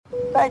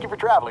Thank you for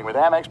traveling with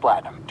Amex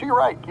Platinum. To your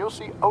right, you'll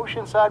see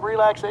oceanside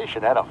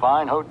relaxation at a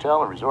fine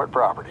hotel and resort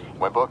property.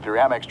 When booked through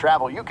Amex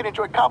Travel, you can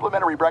enjoy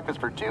complimentary breakfast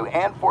for 2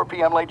 and 4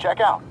 p.m. late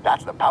checkout.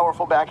 That's the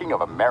powerful backing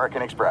of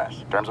American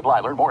Express. Terms apply.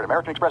 Learn more at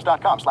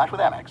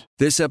americanexpress.com/withAmex.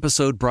 This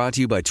episode brought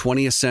to you by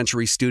 20th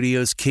Century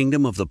Studios'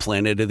 Kingdom of the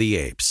Planet of the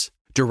Apes.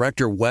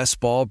 Director Wes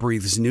Ball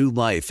breathes new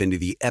life into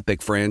the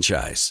epic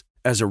franchise.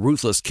 As a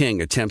ruthless king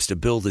attempts to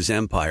build his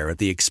empire at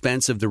the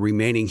expense of the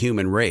remaining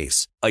human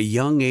race, a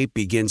young ape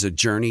begins a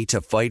journey to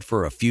fight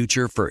for a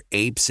future for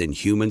apes and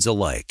humans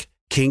alike.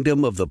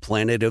 Kingdom of the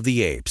Planet of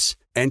the Apes.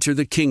 Enter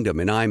the kingdom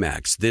in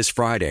IMAX this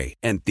Friday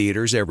and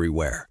theaters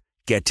everywhere.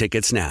 Get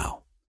tickets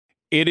now.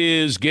 It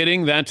is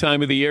getting that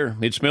time of the year.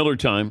 It's Miller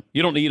time.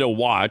 You don't need a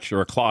watch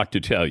or a clock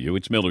to tell you.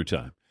 It's Miller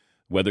time.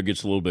 Weather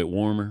gets a little bit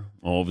warmer.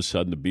 All of a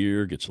sudden, the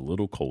beer gets a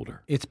little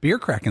colder. It's beer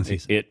cracking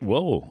season.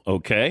 Whoa,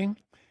 okay.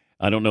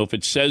 I don't know if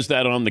it says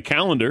that on the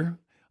calendar.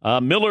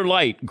 Miller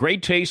Lite,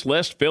 great taste,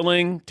 less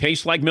filling,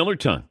 tastes like Miller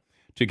time.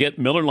 To get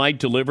Miller Lite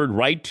delivered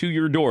right to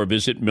your door,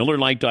 visit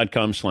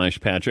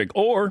MillerLite.com/Patrick,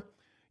 or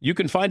you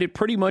can find it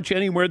pretty much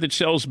anywhere that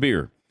sells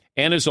beer.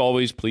 And as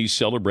always, please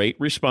celebrate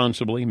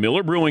responsibly.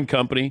 Miller Brewing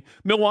Company,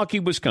 Milwaukee,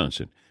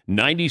 Wisconsin.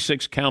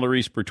 96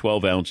 calories per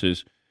 12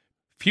 ounces.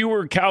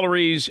 Fewer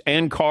calories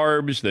and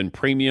carbs than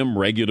premium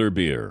regular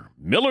beer.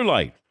 Miller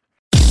Lite.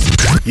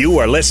 You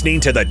are listening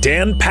to the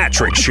Dan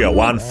Patrick Show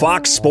on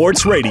Fox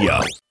Sports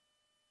Radio.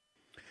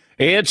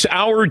 It's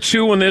hour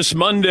 2 on this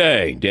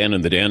Monday. Dan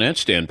and the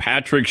Danettes, Dan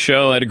Patrick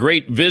Show. Had a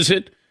great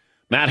visit.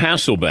 Matt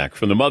Hasselbeck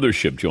from the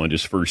Mothership joined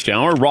us first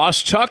hour.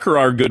 Ross Tucker,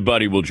 our good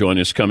buddy, will join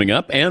us coming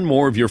up, and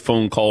more of your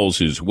phone calls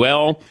as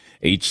well.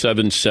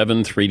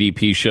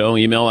 877-3DP Show.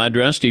 Email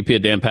address,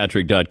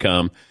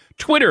 dp@danpatrick.com.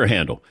 Twitter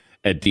handle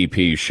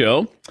 @DP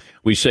Show.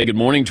 We say good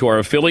morning to our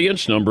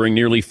affiliates, numbering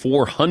nearly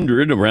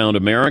 400 around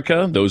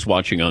America. Those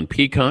watching on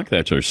Peacock,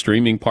 that's our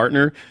streaming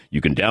partner.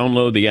 You can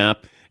download the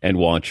app and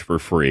watch for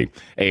free.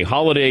 A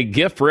holiday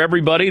gift for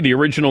everybody, the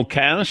original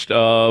cast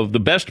of the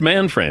Best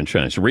Man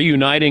franchise,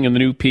 reuniting in the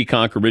new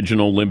Peacock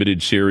original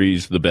limited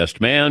series, The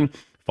Best Man.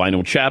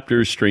 Final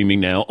chapters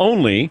streaming now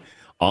only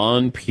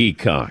on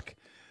Peacock.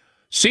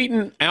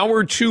 Seton,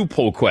 hour 2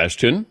 poll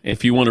question.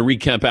 If you want to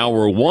recap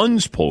hour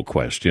 1's poll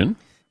question.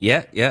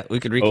 Yeah,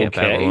 we could recap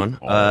hour 1.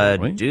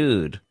 Right.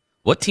 Dude,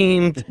 what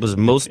team was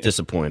most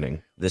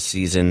disappointing this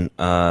season?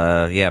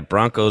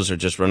 Broncos are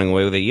just running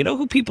away with it. You know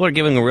who people are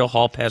giving a real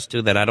hall pass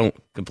to that I don't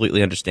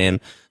completely understand?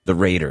 The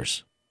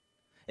Raiders.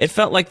 It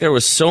felt like there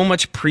was so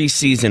much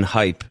preseason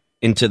hype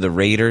into the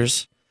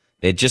Raiders.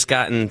 They'd just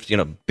gotten,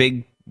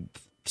 big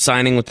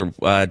signing with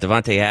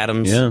Devontae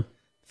Adams. Yeah.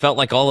 Felt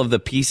like all of the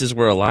pieces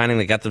were aligning.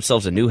 They got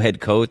themselves a new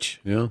head coach.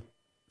 Yeah.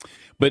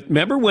 But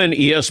remember when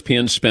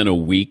ESPN spent a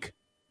week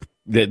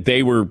that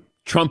they were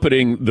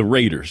trumpeting the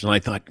Raiders? And I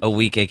thought, a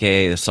week,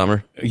 a.k.a. the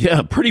summer?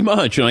 Yeah, pretty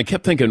much. And I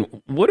kept thinking,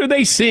 what are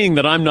they seeing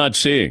that I'm not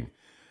seeing?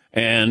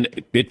 And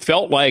it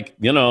felt like,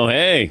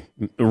 hey,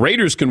 the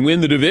Raiders can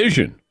win the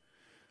division.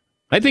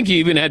 I think you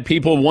even had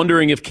people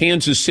wondering if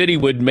Kansas City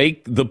would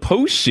make the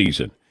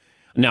postseason.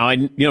 Now,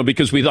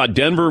 because we thought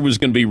Denver was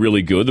going to be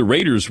really good, the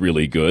Raiders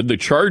really good, the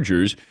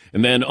Chargers,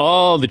 and then,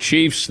 the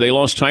Chiefs, they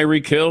lost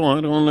Tyreek Hill,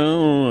 I don't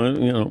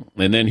know,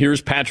 And then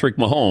here's Patrick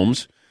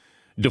Mahomes,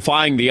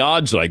 defying the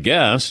odds, I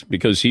guess,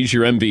 because he's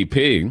your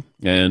MVP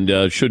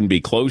and shouldn't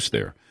be close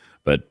there.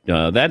 But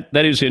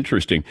that is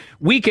interesting.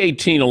 Week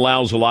 18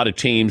 allows a lot of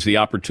teams the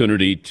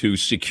opportunity to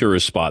secure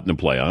a spot in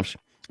the playoffs.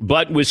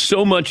 But with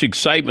so much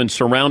excitement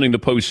surrounding the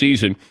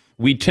postseason,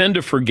 we tend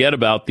to forget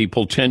about the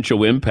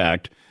potential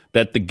impact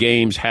that the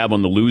games have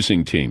on the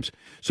losing teams.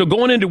 So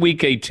going into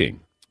Week 18,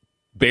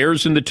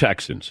 Bears and the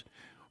Texans,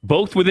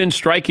 both within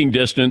striking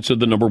distance of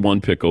the number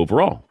 1 pick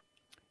overall.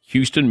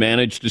 Houston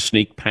managed to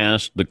sneak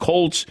past the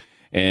Colts,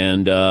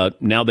 and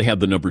now they have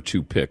the number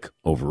 2 pick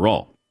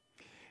overall.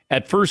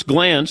 At first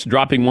glance,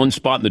 dropping 1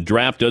 spot in the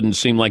draft doesn't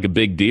seem like a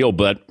big deal,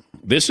 but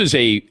this is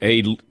a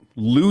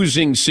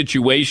losing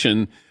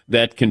situation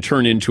that can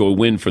turn into a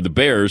win for the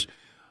Bears,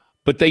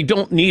 but they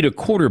don't need a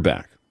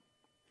quarterback,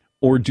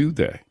 or do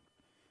they?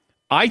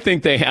 I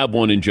think they have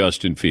one in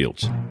Justin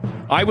Fields.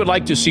 I would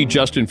like to see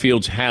Justin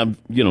Fields have,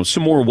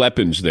 some more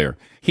weapons there.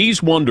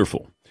 He's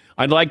wonderful.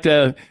 I'd like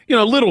to,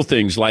 little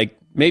things like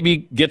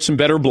maybe get some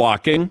better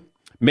blocking,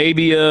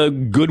 maybe a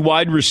good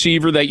wide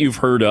receiver that you've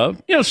heard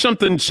of,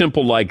 something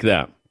simple like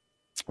that.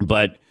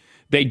 But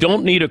they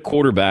don't need a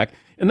quarterback.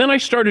 And then I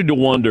started to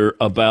wonder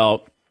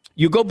about,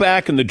 you go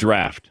back in the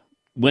draft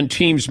when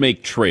teams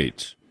make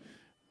trades.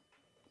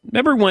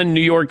 Remember when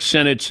New York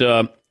sent its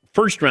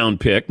first-round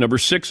pick, number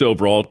 6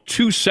 overall,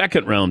 2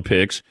 second-round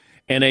picks,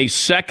 and a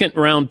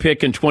second-round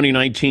pick in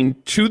 2019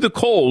 to the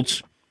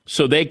Colts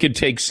so they could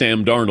take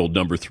Sam Darnold,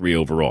 number 3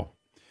 overall.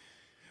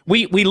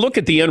 We look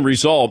at the end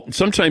result.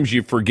 Sometimes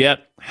you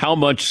forget how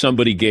much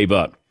somebody gave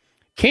up.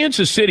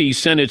 Kansas City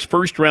sent its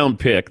first-round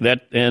pick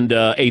and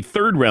a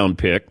third-round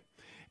pick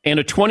and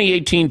a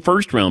 2018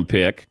 first-round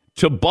pick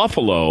to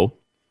Buffalo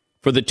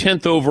for the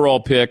 10th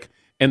overall pick,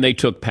 and they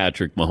took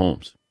Patrick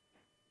Mahomes.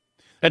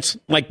 That's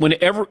like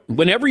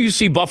whenever you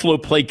see Buffalo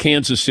play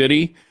Kansas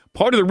City,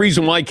 part of the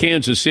reason why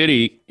Kansas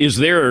City is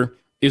there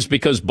is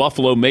because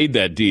Buffalo made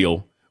that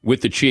deal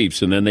with the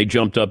Chiefs, and then they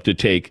jumped up to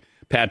take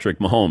Patrick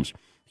Mahomes.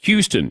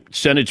 Houston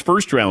sent its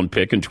first-round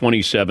pick in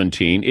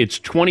 2017. Its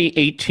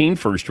 2018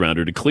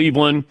 first-rounder to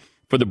Cleveland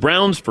for the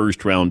Browns'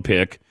 first-round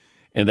pick,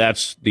 and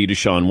that's the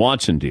Deshaun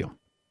Watson deal.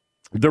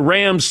 The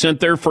Rams sent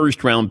their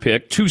first-round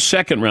pick, 2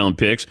 second-round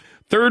picks,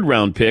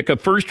 third-round pick, a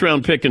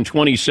first-round pick in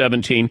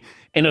 2017,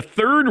 and a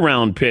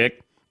third-round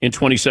pick in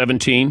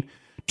 2017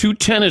 to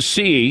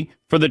Tennessee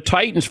for the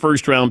Titans'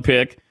 first-round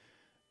pick,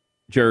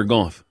 Jared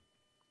Goff.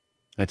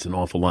 That's an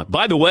awful lot.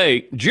 By the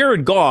way,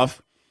 Jared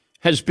Goff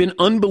has been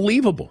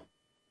unbelievable.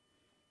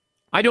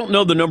 I don't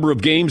know the number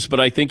of games, but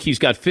I think he's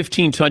got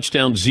 15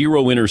 touchdowns,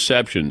 0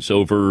 interceptions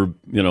over,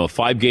 a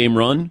 5-game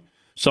run,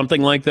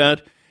 something like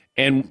that.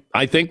 And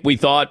I think we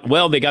thought,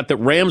 well, they got the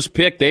Rams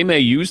pick. They may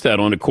use that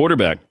on a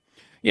quarterback.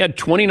 He had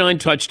 29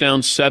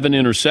 touchdowns, 7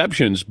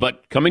 interceptions,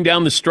 but coming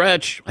down the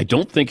stretch, I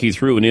don't think he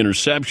threw an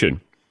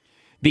interception.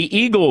 The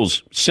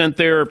Eagles sent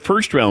their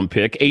first-round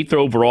pick, 8th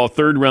overall,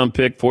 third-round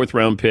pick,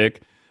 4th-round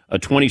pick, a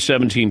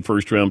 2017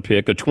 first-round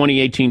pick, a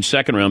 2018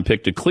 second-round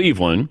pick to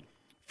Cleveland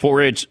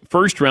for its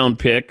first-round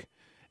pick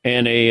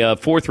and a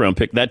 4th-round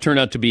pick. That turned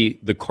out to be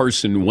the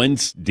Carson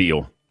Wentz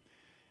deal.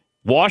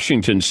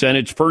 Washington sent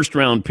its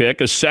first-round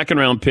pick, a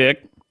second-round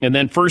pick, and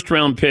then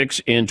first-round picks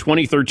in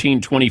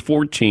 2013,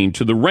 2014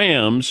 to the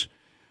Rams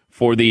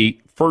for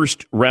the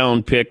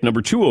first-round pick,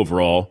 number 2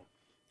 overall,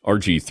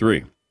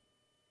 RG3.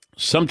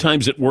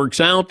 Sometimes it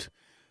works out.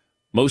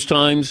 Most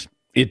times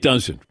it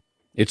doesn't.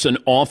 It's an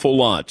awful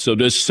lot. So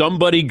does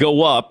somebody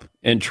go up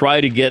and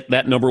try to get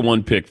that number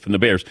 1 pick from the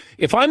Bears?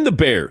 If I'm the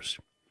Bears,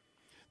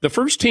 the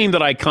first team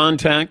that I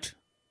contact,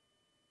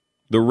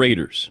 the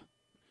Raiders.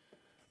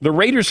 The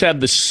Raiders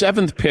have the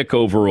 7th pick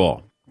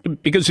overall.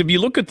 Because if you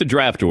look at the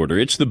draft order,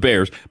 it's the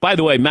Bears. By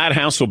the way, Matt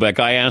Hasselbeck,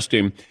 I asked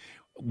him,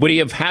 would he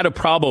have had a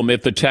problem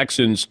if the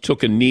Texans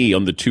took a knee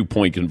on the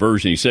 2-point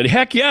conversion? He said,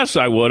 heck yes,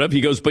 I would have. He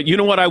goes, but you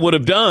know what I would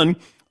have done?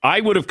 I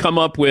would have come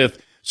up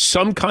with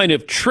some kind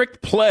of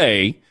trick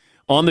play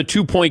on the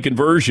 2-point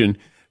conversion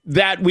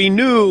that we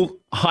knew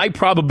high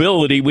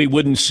probability we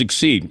wouldn't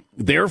succeed.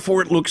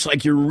 Therefore, it looks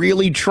like you're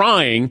really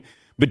trying,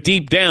 but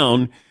deep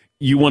down,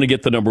 you want to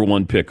get the number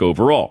 1 pick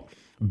overall.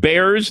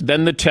 Bears,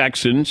 then the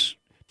Texans.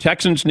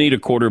 Texans need a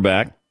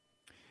quarterback.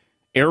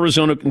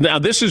 Arizona. Now,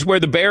 this is where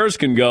the Bears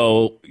can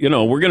go,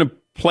 we're going to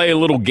play a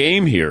little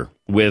game here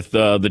with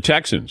the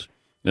Texans,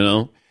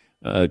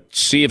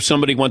 see if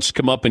somebody wants to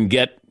come up and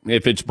get,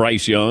 if it's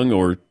Bryce Young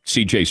or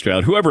C.J.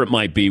 Stroud, whoever it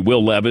might be,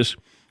 Will Levis.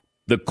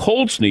 The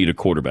Colts need a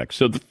quarterback.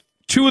 So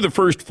 2 of the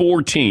first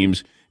 4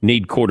 teams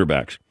need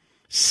quarterbacks.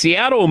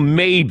 Seattle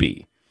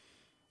maybe.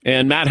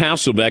 And Matt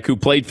Hasselbeck, who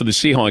played for the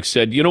Seahawks,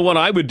 said, you know what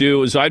I would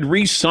do is I'd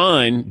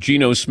re-sign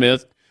Geno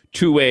Smith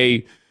to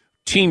a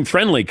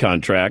team-friendly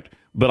contract,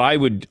 but I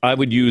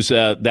would use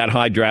that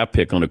high draft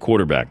pick on a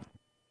quarterback.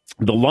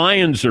 The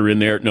Lions are in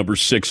there at number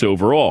 6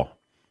 overall.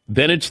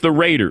 Then it's the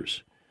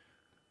Raiders.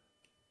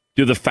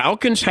 Do the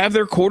Falcons have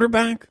their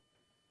quarterback?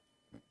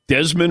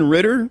 Desmond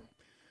Ridder?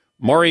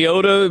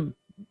 Mariota?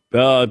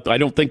 I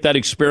don't think that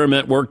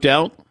experiment worked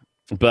out.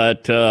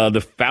 But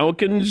the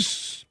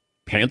Falcons,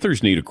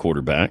 Panthers need a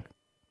quarterback.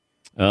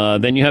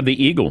 Then you have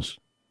the Eagles.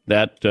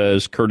 That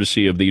is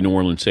courtesy of the New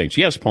Orleans Saints.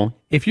 Yes, Paul?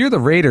 If you're the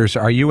Raiders,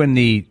 are you in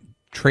the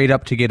trade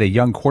up to get a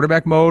young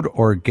quarterback mode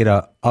or get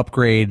a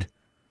upgrade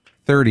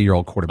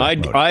 30-year-old quarterback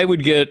mode? I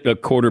would get a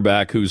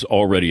quarterback who's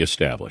already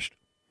established.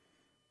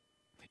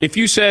 If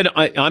you said,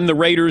 I'm the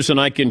Raiders and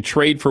I can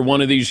trade for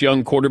one of these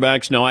young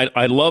quarterbacks, now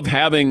I love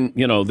having,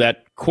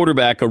 that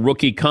quarterback, a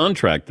rookie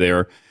contract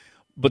there,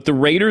 but the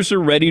Raiders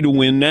are ready to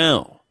win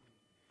now.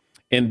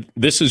 And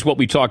this is what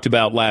we talked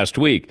about last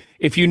week.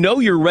 If you know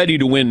you're ready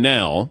to win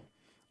now,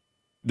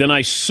 then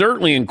I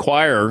certainly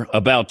inquire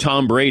about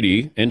Tom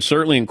Brady and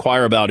certainly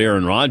inquire about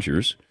Aaron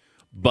Rodgers.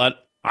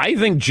 But I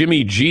think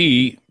Jimmy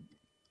G,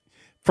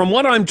 from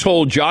what I'm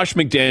told, Josh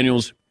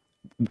McDaniels,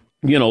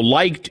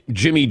 liked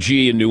Jimmy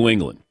G in New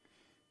England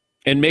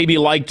and maybe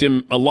liked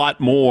him a lot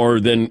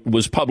more than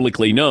was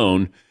publicly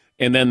known.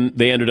 And then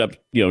they ended up,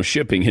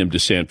 shipping him to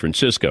San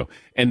Francisco.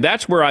 And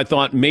that's where I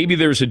thought maybe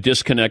there's a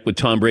disconnect with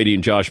Tom Brady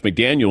and Josh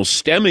McDaniels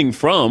stemming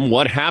from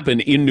what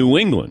happened in New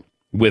England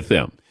with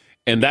them.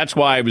 And that's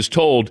why I was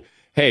told,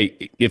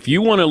 hey, if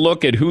you want to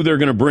look at who they're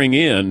going to bring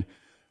in,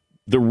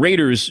 the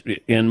Raiders,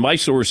 in my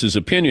source's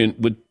opinion,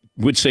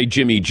 would say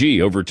Jimmy G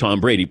over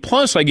Tom Brady.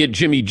 Plus, I get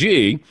Jimmy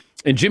G,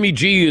 and Jimmy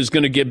G is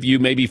going to give you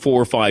maybe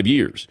 4 or 5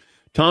 years.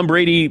 Tom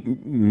Brady,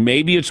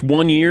 maybe it's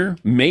 1 year,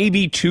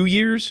 maybe 2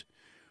 years,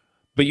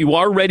 but you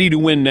are ready to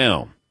win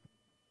now.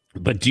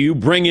 But do you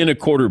bring in a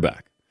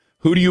quarterback?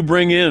 Who do you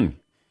bring in?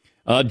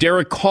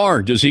 Derek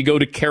Carr, does he go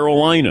to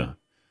Carolina?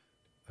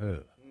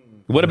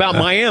 What about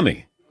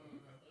Miami?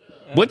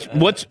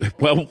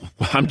 Well,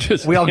 I'm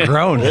just... We all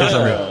groaned.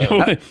 I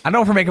don't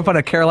know if we're making fun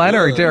of Carolina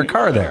or Derek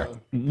Carr there.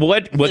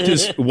 What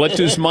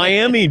does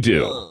Miami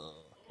do?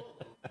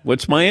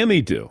 What's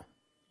Miami do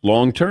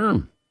long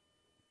term?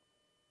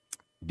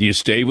 Do you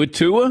stay with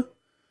Tua?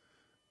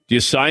 Do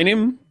you sign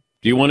him?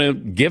 Do you want to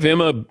give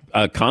him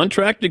a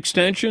contract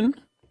extension?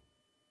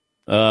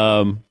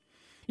 There's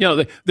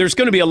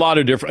going to be a lot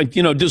of different.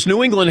 Does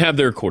New England have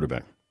their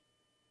quarterback?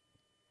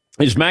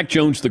 Is Mac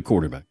Jones the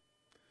quarterback?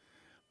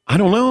 I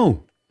don't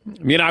know.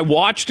 I mean, I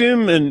watched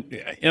him, and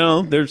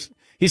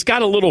he's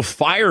got a little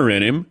fire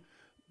in him,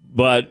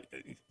 but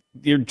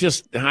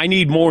I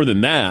need more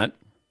than that.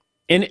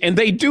 And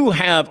they do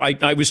have.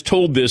 I was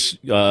told this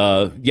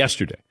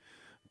yesterday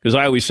because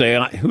I always say,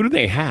 who do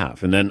they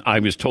have? And then I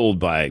was told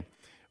by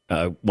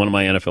one of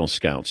my NFL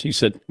scouts. He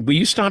said, "Will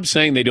you stop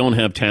saying they don't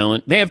have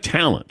talent? They have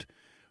talent,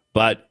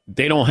 but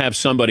they don't have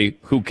somebody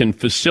who can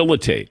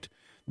facilitate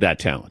that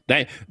talent.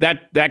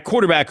 That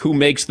quarterback who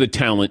makes the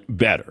talent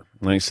better."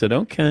 And I said,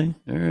 "Okay,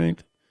 all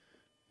right,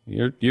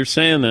 you're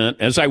saying that."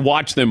 As I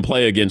watch them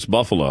play against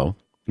Buffalo,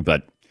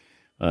 but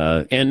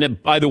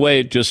and by the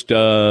way, just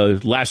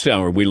last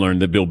hour we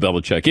learned that Bill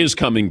Belichick is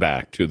coming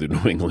back to the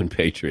New England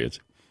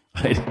Patriots.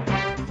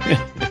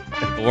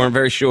 We weren't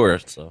very sure.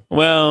 So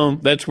well,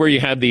 that's where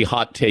you have the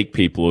hot take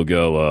people who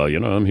go,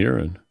 I'm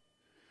hearing.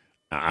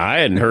 I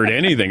hadn't heard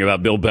anything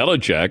about Bill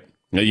Belichick.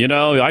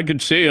 I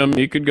could see him.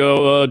 He could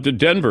go to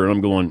Denver. And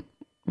I'm going,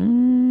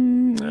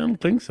 I don't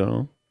think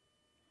so.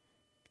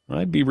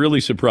 I'd be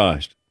really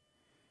surprised.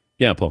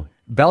 Yeah, Paul.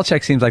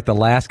 Belichick seems like the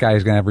last guy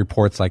who's going to have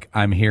reports like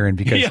I'm hearing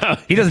because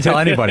he doesn't tell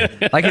anybody.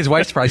 Like his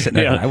wife's probably sitting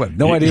there. I have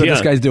no idea what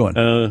this guy's doing.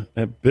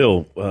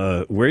 Bill,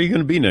 where are you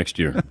going to be next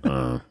year?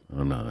 I'm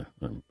not.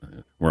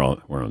 We're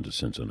on to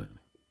Cincinnati.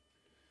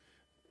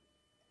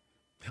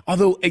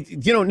 Although,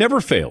 it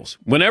never fails.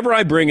 Whenever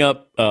I bring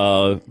up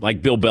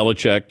like Bill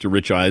Belichick to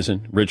Rich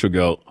Eisen, Rich will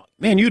go,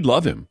 "Man, you'd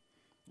love him."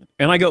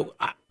 And I go,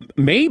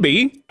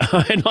 "Maybe."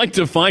 I'd like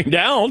to find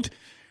out.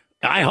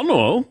 I don't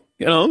know.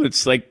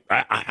 It's like,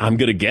 I'm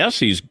going to guess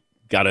he's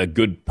got a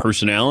good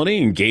personality,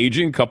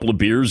 engaging, a couple of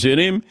beers in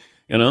him.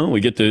 We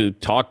get to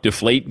talk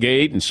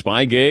Deflategate and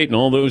Spygate and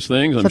all those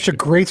things. Such a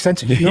great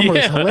sense of humor.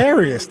 It's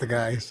hilarious, the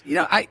guys.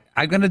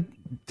 I'm going to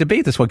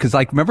debate this one because,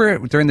 remember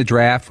during the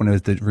draft when it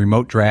was the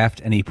remote draft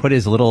and he put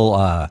his little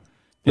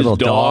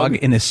dog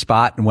in his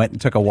spot and went and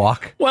took a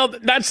walk? Well,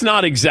 that's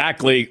not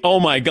exactly, oh,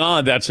 my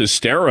God, that's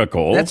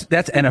hysterical. That's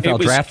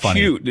NFL draft funny.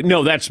 Cute.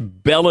 No, that's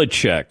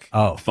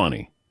Belichick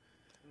funny.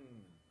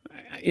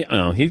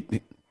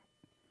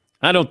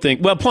 I don't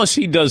think, well, plus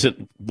he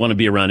doesn't want to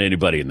be around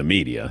anybody in the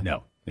media.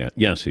 No. Yeah.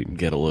 Yes, he can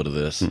get a load of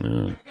this.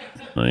 I'm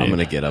going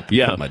to get up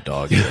and put my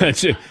dog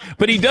in.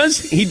 But he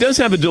does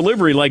have a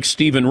delivery like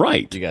Stephen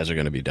Wright. You guys are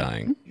going to be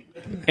dying.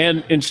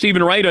 And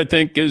Stephen Wright, I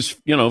think, is,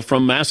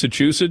 from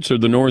Massachusetts or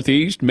the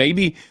Northeast.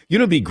 Maybe,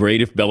 it'd be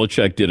great if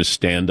Belichick did a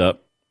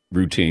stand-up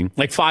routine,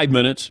 like 5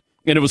 minutes,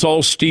 and it was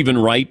all Stephen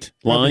Wright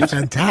lines.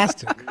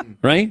 Fantastic.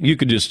 Right? You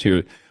could just hear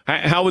it.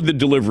 How would the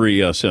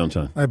delivery sound,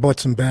 Tom? I bought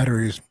some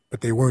batteries,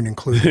 but they weren't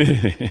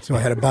included, so I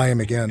had to buy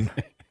them again.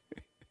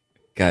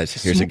 Guys,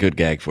 here's a good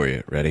gag for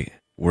you. Ready?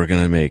 We're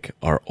going to make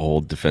our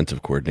old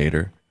defensive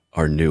coordinator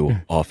our new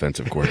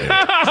offensive coordinator.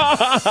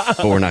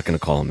 But we're not going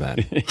to call him that.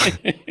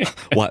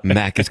 What?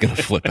 Mac is going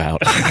to flip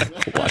out.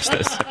 Watch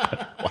this.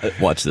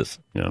 Watch this.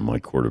 Yeah, my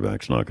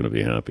quarterback's not going to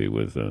be happy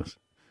with this.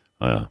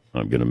 I'm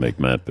going to make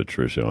Matt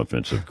Patricia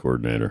offensive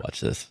coordinator. Watch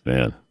this.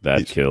 Man,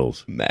 that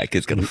kills. Mac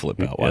is going to flip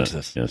out. Watch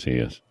this. Yes, he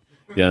is.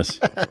 Yes,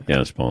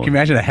 Paul. Can you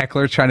imagine a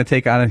heckler trying to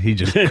take on it? He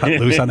just cut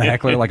loose on the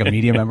heckler like a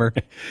media member.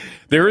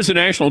 There is a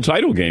national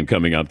title game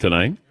coming up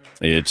tonight.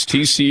 It's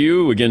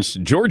TCU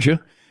against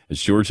Georgia,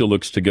 as Georgia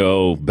looks to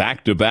go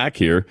back-to-back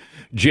here.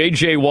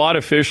 J.J. Watt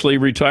officially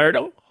retired.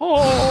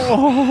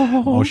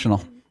 Oh.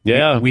 Emotional.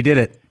 Yeah. We did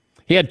it.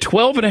 He had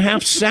 12 and a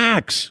half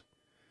sacks.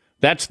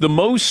 That's the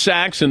most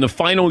sacks in the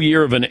final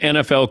year of an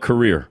NFL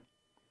career.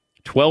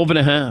 12 and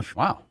a half.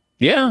 Wow.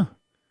 Yeah.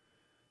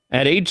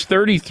 At age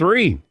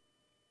 33.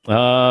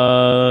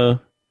 Let's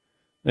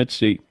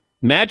see.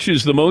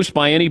 Matches the most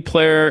by any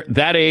player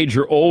that age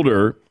or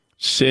older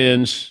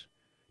since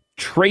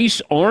Trace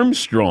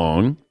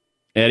Armstrong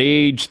at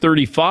age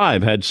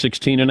 35 had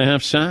 16 and a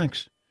half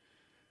sacks.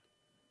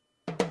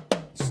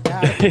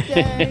 Start of the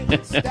day,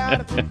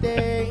 start of the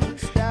day,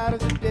 start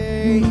of the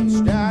day,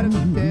 start of the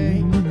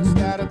day,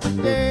 start of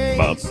the day,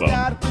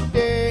 start of the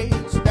day,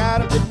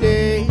 start of the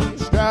day,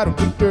 start of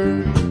the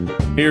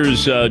day.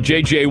 Here's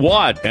J.J.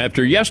 Watt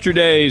after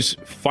yesterday's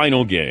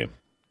final game.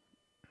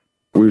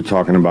 We were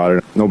talking about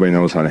it. Nobody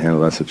knows how to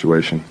handle that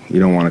situation. You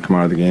don't want to come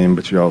out of the game,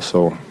 but you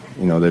also,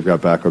 they've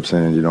got backups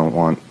in and you don't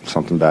want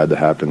something bad to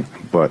happen.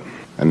 But,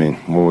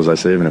 what was I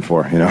saving it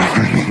for, I'm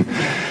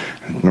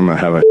going to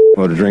have a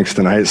load of drinks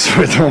tonight,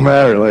 so it don't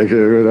matter.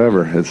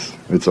 Whatever.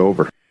 It's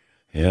over.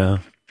 Yeah.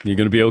 You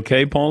going to be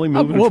okay, Paulie?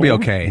 We'll be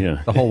okay.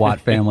 Yeah. The whole Watt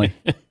family.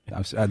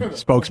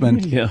 Spokesman.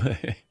 Yeah.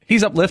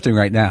 He's uplifting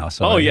right now.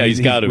 So he's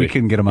got to be. We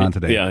couldn't get him on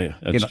today. Yeah,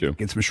 that's true.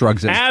 Get some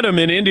shrugs in. Adam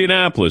in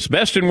Indianapolis.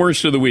 Best and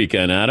worst of the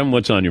weekend. Adam,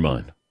 what's on your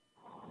mind?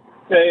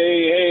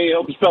 Hey,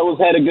 hope you fellas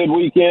had a good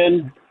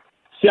weekend.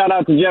 Shout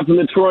out to Jeff in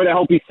Detroit. I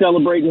hope he's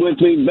celebrating with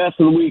me. Best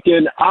of the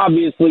weekend.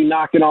 Obviously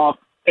knocking off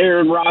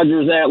Aaron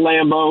Rodgers at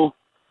Lambeau.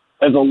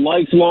 as a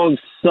lifelong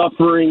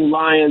suffering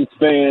Lions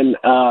fan,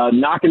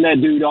 knocking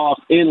that dude off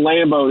in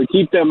Lambeau to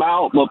keep them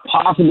out, but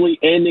possibly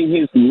ending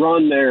his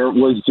run there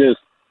was just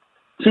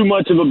too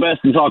much of a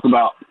best to talk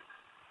about.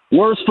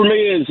 Worse for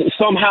me is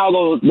somehow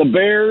the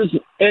Bears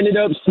ended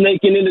up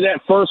snaking into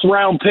that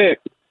first-round pick,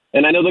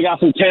 and I know they got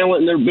some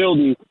talent in their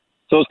building,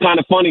 so it's kind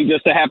of funny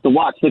just to have to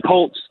watch the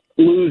Colts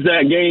lose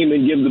that game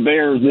and give the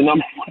Bears the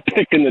number one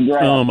pick in the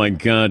draft. Oh, my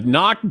God.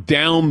 Knock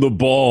down the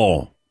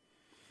ball.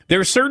 There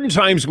are certain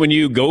times when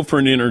you go for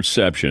an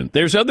interception.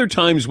 There's other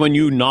times when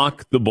you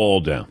knock the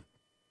ball down.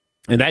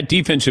 And that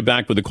defensive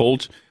back with the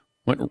Colts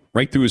went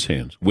right through his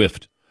hands,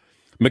 whiffed.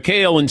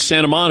 Mikhail in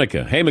Santa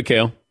Monica. Hey,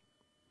 Mikhail.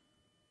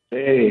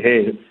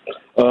 Hey.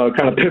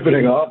 Kind of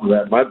pivoting off of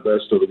that, my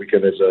best of the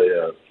weekend as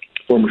a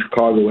former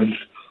Chicagoan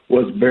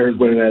was Bears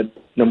winning that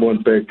number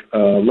one pick.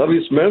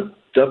 Lovie Smith,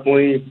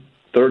 definitely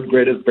third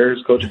greatest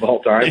Bears coach of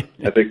all time,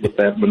 I think, with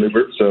that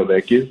maneuver, so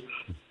thank you.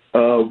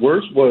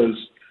 Worst was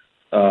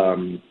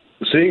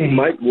seeing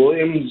Mike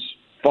Williams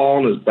fall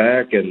on his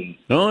back and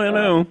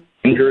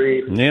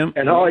injury. Yeah.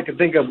 And all I could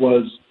think of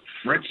was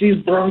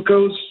Fritzy's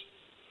Broncos.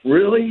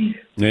 Really?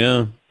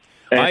 Yeah.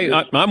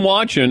 I'm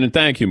watching, and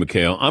thank you,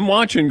 Mikhail. I'm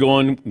watching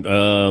going,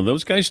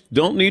 those guys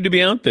don't need to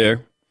be out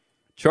there.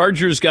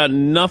 Chargers got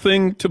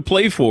nothing to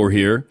play for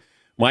here.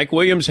 Mike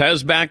Williams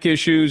has back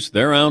issues.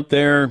 They're out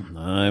there.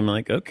 I'm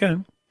like, okay.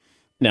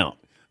 Now,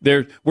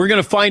 we're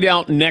going to find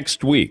out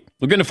next week.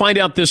 We're going to find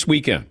out this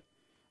weekend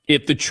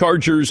if the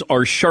Chargers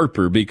are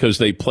sharper because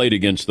they played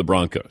against the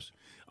Broncos.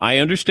 I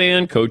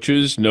understand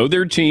coaches know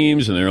their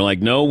teams, and they're like,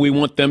 no, we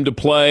want them to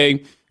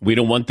play. We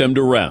don't want them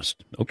to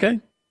rest. Okay.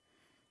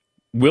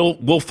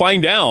 We'll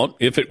find out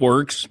if it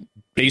works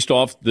based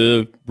off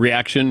the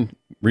reaction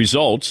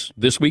results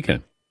this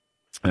weekend.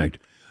 All right.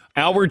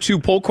 Hour 2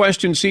 poll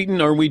question,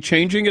 Seton. Are we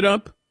changing it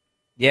up?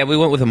 Yeah, we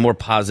went with a more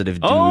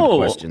positive dude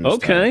question.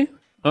 Okay.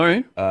 All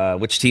right.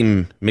 Which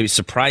team maybe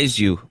surprised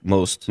you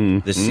most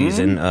this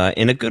season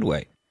in a good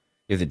way?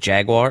 You have the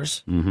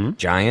Jaguars,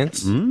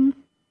 Giants,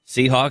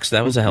 Seahawks.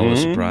 That was a hell of a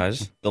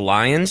surprise. The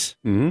Lions.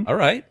 All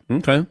right.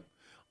 Okay.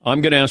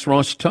 I'm going to ask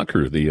Ross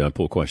Tucker the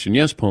poll question.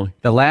 Yes, Paulie.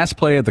 The last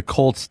play of the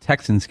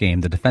Colts-Texans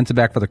game, the defensive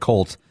back for the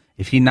Colts,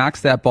 if he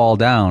knocks that ball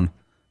down,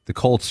 the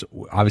Colts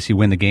obviously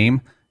win the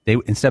game. They,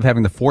 instead of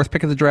having the 4th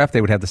pick of the draft, they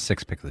would have the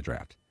 6th pick of the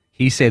draft.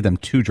 He saved them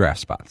 2 draft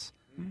spots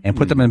and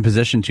put them in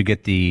position to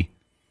get you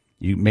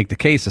make the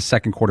case, a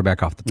second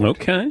quarterback off the board.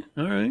 Okay,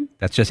 all right.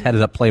 That's just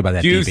heads-up play by that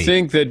DB. Do you DB.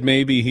 think that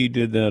maybe he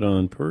did that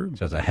on purpose?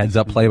 So it's a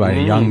heads-up play by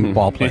a young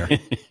ball player.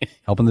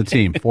 Helping the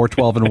team.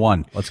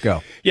 4-12-1. Let's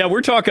go. Yeah,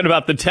 we're talking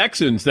about the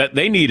Texans that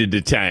they needed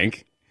to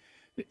tank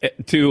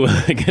to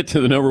get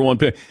to the number 1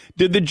 pick.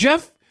 Did the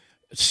Jeff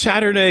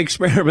Saturday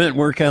experiment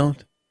work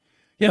out?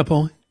 Yeah,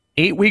 Paulie.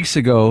 8 weeks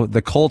ago,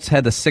 the Colts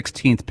had the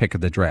 16th pick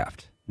of the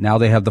draft. Now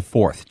they have the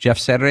 4th. Jeff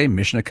Saturday,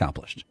 mission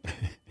accomplished.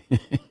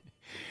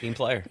 Team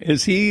player.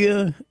 Is he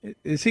going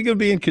to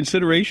be in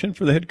consideration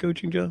for the head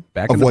coaching job?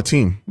 Of what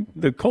team?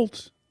 The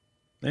Colts.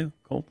 Yeah,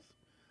 Colts.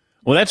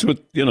 Well, that's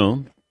what,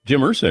 Jim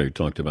Irsay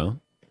talked about.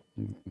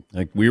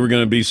 Like, we were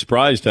going to be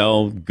surprised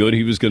how good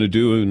he was going to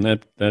do in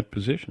that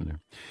position there.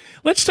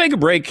 Let's take a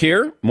break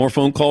here. More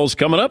phone calls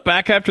coming up.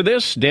 Back after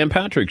this, Dan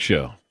Patrick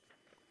Show.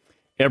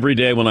 Every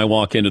day when I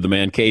walk into the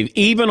man cave,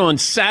 even on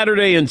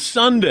Saturday and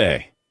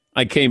Sunday,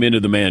 I came into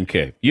the man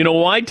cave. You know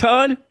why,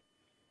 Todd?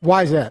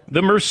 Why is that?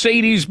 The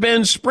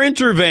Mercedes-Benz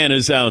Sprinter van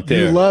is out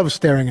there. You love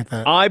staring at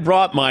that. I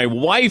brought my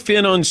wife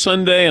in on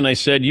Sunday, and I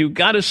said, you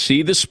got to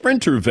see the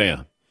Sprinter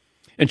van.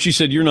 And she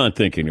said, you're not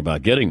thinking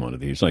about getting one of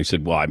these. I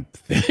said, well, I'm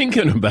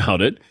thinking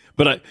about it,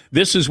 but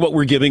this is what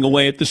we're giving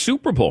away at the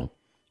Super Bowl.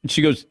 And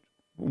she goes,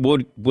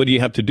 what do you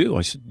have to do?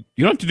 I said,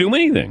 you don't have to do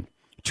anything.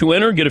 To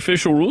enter, get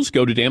official rules,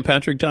 go to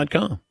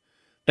danpatrick.com.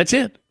 That's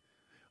it.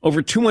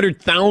 Over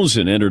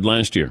 200,000 entered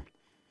last year.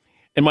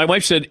 And my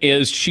wife said,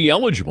 is she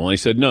eligible? I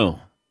said, no,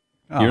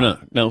 you're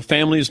not. No,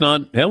 family is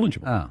not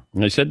eligible.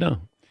 And I said,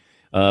 no.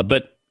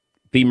 But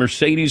the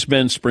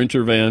Mercedes-Benz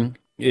Sprinter van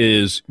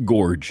is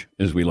gorge,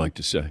 as we like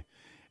to say.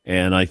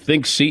 And I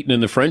think Seton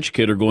and the French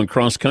kid are going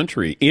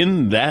cross-country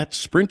in that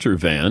Sprinter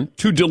van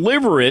to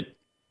deliver it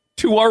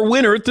to our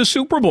winner at the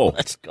Super Bowl.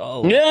 Let's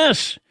go.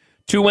 Yes.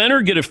 To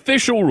enter, get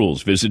official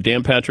rules. Visit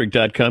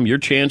danpatrick.com. Your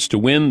chance to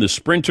win the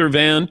Sprinter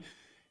van.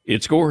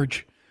 It's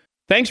gorge.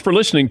 Thanks for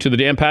listening to the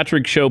Dan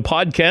Patrick Show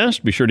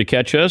podcast. Be sure to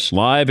catch us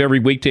live every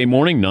weekday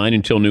morning, 9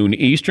 until noon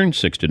Eastern,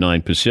 6 to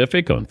 9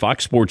 Pacific on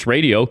Fox Sports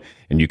Radio.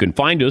 And you can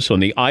find us on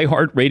the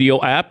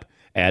iHeartRadio app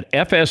at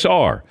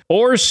FSR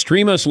or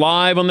stream us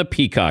live on the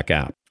Peacock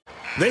app.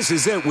 This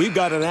is it. We've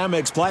got an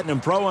Amex Platinum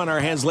Pro on our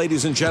hands,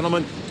 ladies and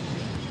gentlemen.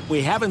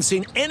 We haven't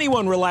seen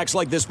anyone relax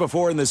like this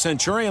before in the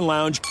Centurion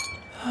Lounge.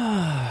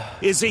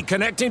 Is he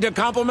connecting to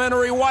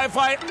complimentary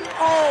Wi-Fi?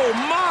 Oh,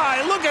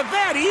 my. Look at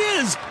that. He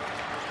is.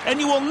 And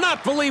you will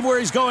not believe where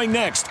he's going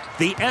next.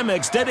 The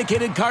Amex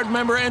dedicated card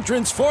member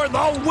entrance for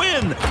the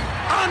win.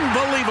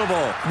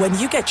 Unbelievable. When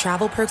you get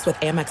travel perks with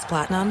Amex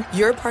Platinum,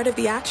 you're part of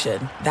the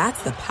action.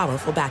 That's the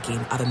powerful backing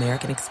of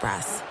American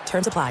Express.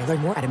 Terms apply. Learn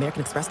more at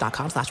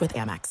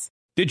americanexpress.com/withAmex.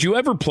 Did you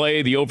ever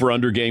play the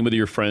over-under game with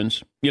your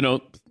friends? You know,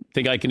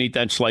 think I can eat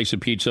that slice of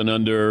pizza in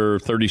under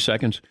 30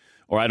 seconds?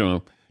 Or I don't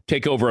know,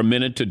 take over a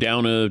minute to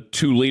down a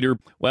 2-liter?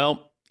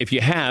 Well, if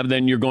you have,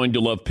 then you're going to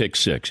love Pick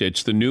Six.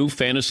 It's the new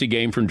fantasy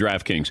game from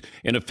DraftKings,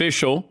 an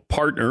official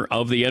partner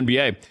of the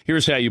NBA.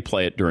 Here's how you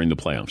play it during the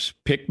playoffs.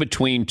 Pick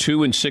between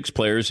 2 and 6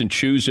 players and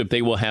choose if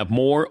they will have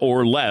more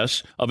or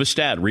less of a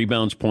stat,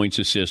 rebounds, points,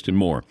 assists, and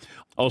more.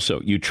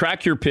 Also, you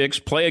track your picks,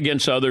 play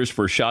against others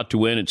for a shot to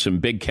win at some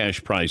big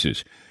cash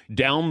prizes.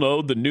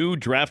 Download the new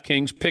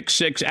DraftKings Pick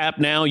Six app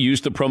now.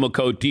 Use the promo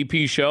code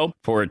DPSHOW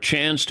for a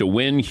chance to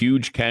win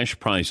huge cash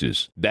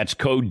prizes. That's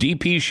code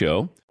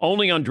DPSHOW.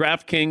 Only on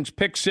DraftKings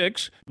Pick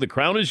Six. The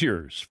crown is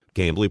yours.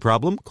 Gambling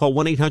problem? Call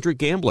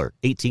 1-800-GAMBLER.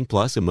 18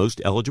 plus in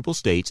most eligible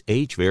states.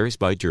 Age varies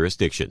by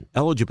jurisdiction.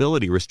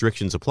 Eligibility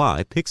restrictions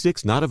apply. Pick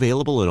Six not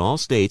available in all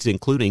states,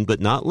 including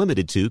but not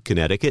limited to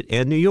Connecticut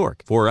and New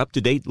York. For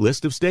up-to-date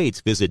list of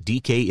states, visit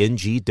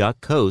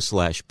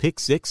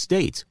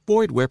dkng.co/pick6states.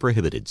 Void where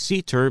prohibited.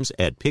 See terms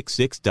at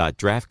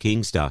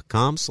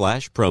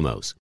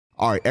pick6.draftkings.com/promos.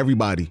 All right,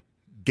 everybody,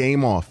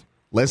 game off.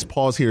 Let's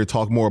pause here to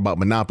talk more about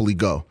Monopoly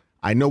Go.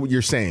 I know what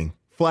you're saying.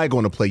 Flag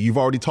on the play. You've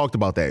already talked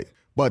about that.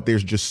 But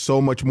there's just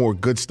so much more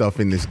good stuff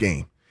in this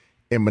game.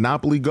 In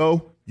Monopoly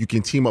Go, you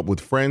can team up with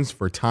friends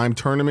for time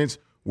tournaments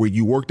where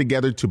you work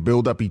together to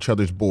build up each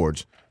other's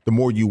boards. The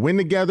more you win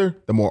together,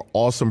 the more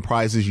awesome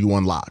prizes you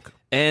unlock.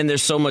 And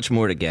there's so much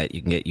more to get.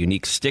 You can get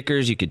unique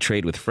stickers. You could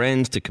trade with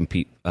friends to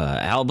compete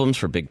albums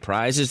for big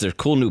prizes. There's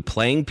cool new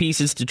playing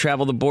pieces to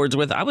travel the boards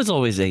with. I was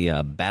always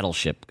a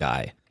Battleship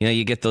guy. You know,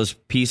 you get those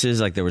pieces,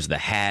 like there was the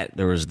hat,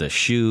 there was the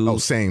shoe. Oh,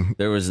 same.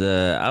 I was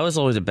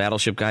always a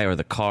Battleship guy, or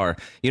the car.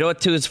 You know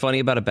what, too, is funny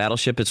about a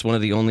Battleship? It's one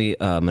of the only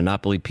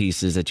Monopoly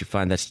pieces that you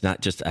find that's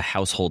not just a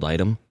household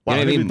item. Wow, You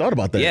know I never even thought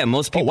about that. Yeah,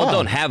 most people wow.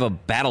 don't have a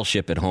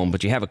Battleship at home,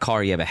 but you have a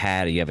car, you have a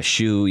hat, you have a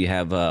shoe, you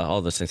have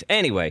all those things.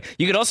 Anyway,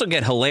 you could also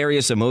get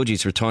hilarious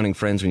emojis for taunting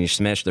friends when you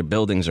smash their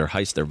buildings or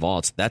heist their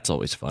vaults. That's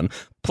always fun.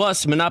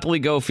 Plus, Monopoly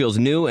Go feels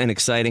new and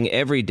exciting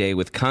every day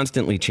with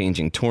constantly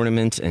changing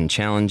tournaments and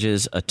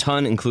challenges. A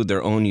ton include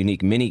their own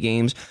unique mini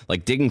games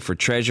like digging for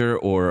treasure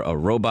or a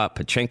robot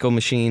Pachinko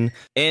machine.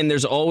 And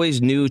there's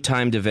always new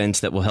timed events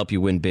that will help you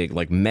win big,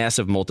 like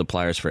massive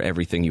multipliers for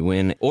everything you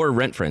win or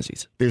rent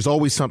frenzies. There's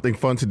always something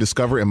fun to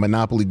discover in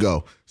Monopoly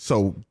Go.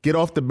 So get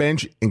off the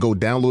bench and go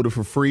download it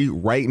for free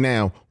right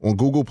now on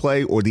Google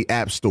Play or the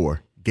App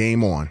Store.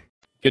 Game on.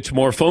 Get some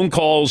more phone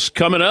calls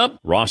coming up.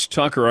 Ross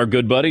Tucker, our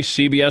good buddy,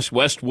 CBS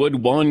Westwood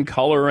One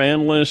color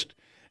analyst,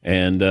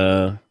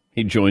 and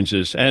he joins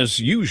us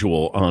as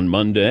usual on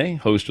Monday,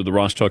 host of the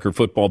Ross Tucker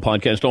Football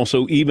Podcast,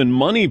 also Even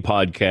Money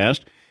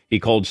Podcast. He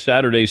called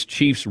Saturday's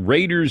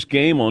Chiefs-Raiders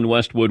game on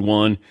Westwood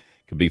One.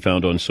 Can be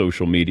found on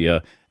social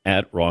media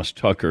at Ross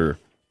Tucker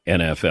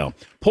NFL.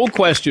 Poll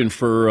question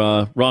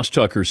for Ross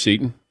Tucker,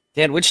 Seton.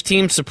 Dan, which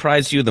team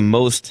surprised you the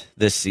most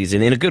this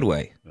season in a good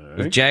way?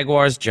 Right.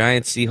 Jaguars,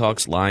 Giants,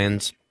 Seahawks,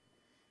 Lions.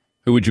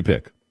 Who would you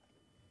pick?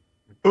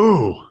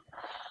 Ooh,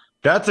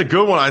 that's a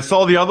good one. I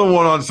saw the other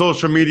one on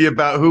social media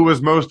about who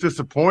was most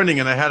disappointing,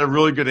 and I had a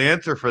really good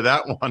answer for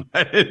that one.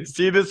 I didn't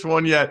see this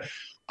one yet.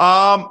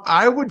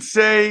 I would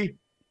say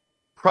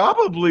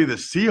probably the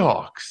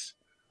Seahawks.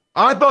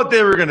 I thought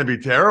they were going to be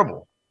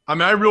terrible. I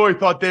mean, I really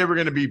thought they were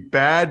going to be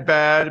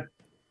bad.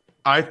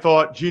 I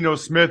thought Geno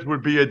Smith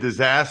would be a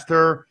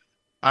disaster.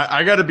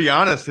 I got to be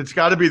honest, it's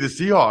got to be the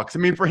Seahawks. I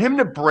mean, for him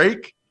to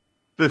break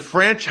the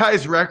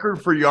franchise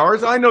record for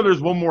yards, I know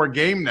there's one more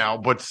game now,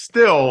 but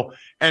still,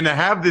 and to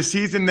have the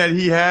season that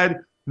he had,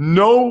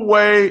 no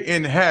way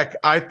in heck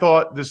I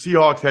thought the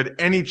Seahawks had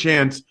any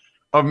chance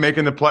of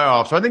making the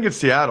playoffs. So I think it's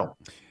Seattle.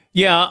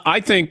 Yeah, I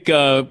think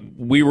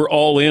we were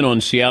all in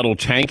on Seattle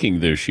tanking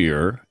this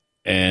year,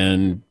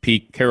 and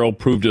Pete Carroll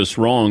proved us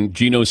wrong.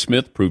 Geno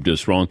Smith proved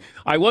us wrong.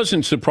 I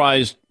wasn't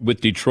surprised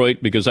with Detroit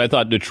because I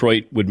thought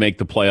Detroit would make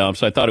the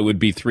playoffs. I thought it would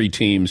be 3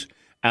 teams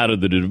out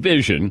of the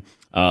division.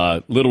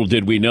 Little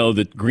did we know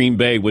that Green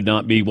Bay would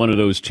not be one of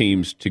those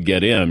teams to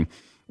get in.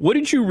 What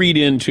did you read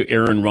into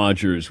Aaron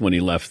Rodgers when he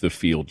left the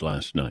field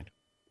last night,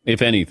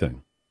 if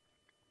anything?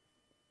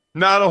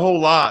 Not a whole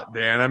lot,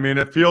 Dan. I mean,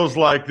 it feels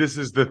like this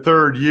is the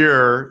 3rd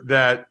year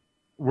that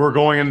we're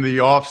going into the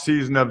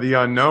offseason of the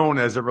unknown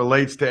as it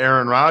relates to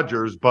Aaron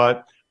Rodgers,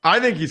 but I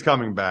think he's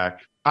coming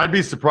back. I'd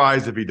be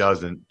surprised if he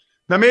doesn't.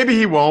 Now, maybe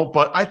he won't,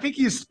 but I think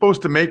he's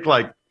supposed to make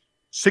like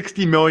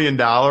 $60 million.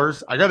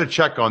 I got to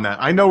check on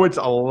that. I know it's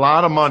a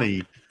lot of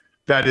money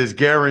that is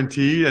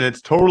guaranteed, and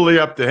it's totally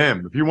up to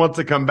him. If he wants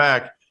to come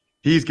back,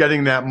 he's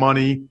getting that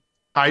money.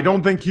 I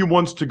don't think he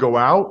wants to go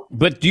out.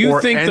 But do you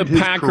think the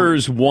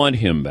Packers want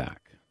him back?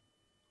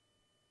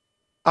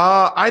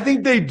 I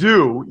think they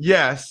do,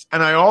 yes.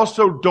 And I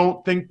also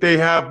don't think they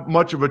have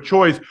much of a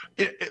choice.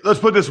 Let's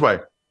put it this way.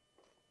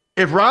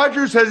 If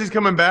Rodgers says he's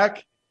coming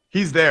back,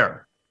 he's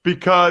there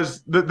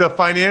because the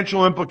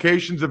financial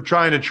implications of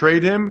trying to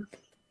trade him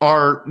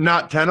are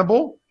not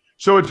tenable.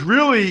 So it's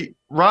really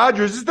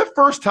Rodgers. This is the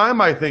first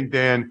time, I think,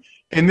 Dan,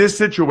 in this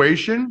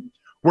situation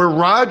where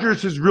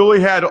Rodgers has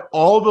really had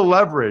all the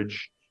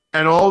leverage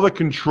and all the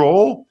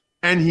control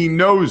and he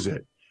knows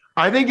it.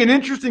 I think an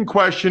interesting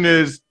question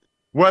is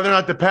whether or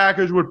not the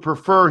Packers would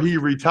prefer he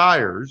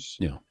retires.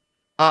 Yeah.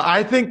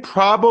 I think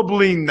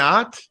probably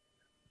not,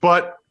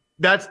 but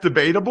that's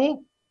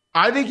debatable.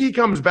 I think he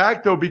comes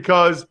back, though,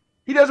 because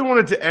he doesn't want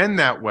it to end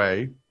that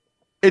way.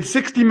 It's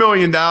 $60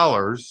 million.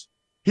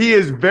 He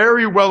is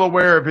very well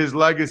aware of his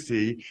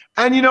legacy.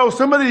 And,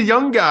 some of the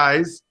young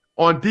guys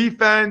on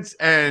defense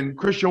and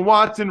Christian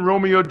Watson,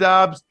 Romeo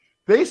Doubs,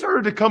 they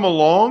started to come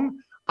along.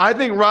 I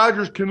think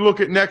Rodgers can look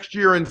at next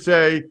year and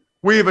say,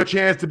 we have a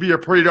chance to be a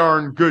pretty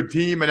darn good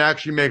team and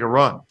actually make a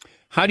run.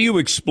 How do you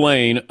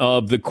explain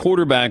of the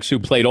quarterbacks who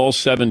played all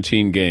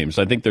 17 games?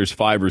 I think there's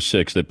 5 or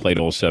 6 that played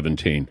all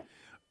 17.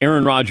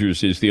 Aaron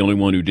Rodgers is the only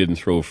one who didn't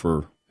throw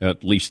for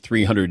at least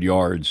 300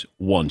 yards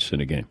once in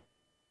a game.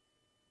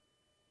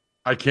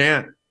 I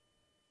can't.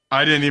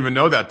 I didn't even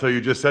know that till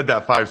you just said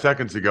that 5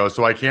 seconds ago,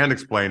 so I can't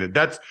explain it.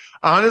 That's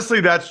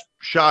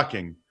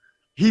shocking.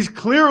 He's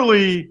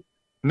clearly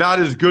not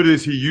as good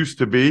as he used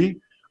to be.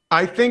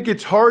 I think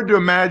it's hard to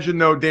imagine,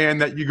 though, Dan,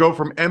 that you go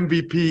from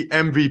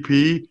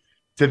MVP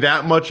to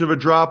that much of a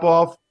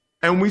drop-off.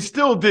 And we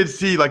still did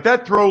see, like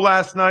that throw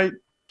last night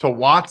to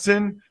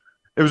Watson.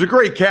 It was a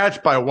great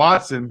catch by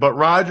Watson, but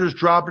Rodgers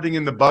dropping it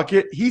in the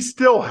bucket. He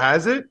still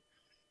has it.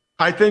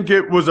 I think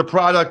it was a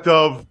product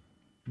of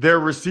their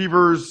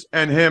receivers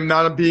and him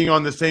not being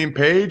on the same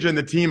page and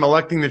the team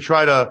electing to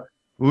try to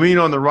lean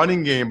on the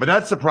running game. But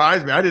that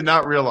surprised me. I did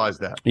not realize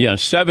that. Yeah,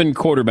 7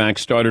 quarterbacks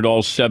started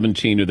all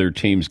 17 of their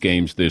team's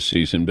games this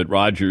season, but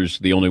Rodgers,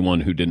 the only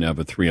one who didn't have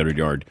a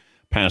 300-yard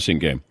passing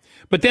game.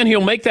 But then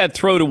he'll make that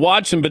throw to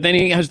Watson, but then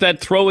he has that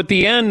throw at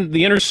the end,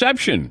 the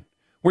interception,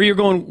 where you're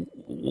going,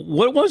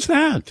 what was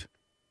that?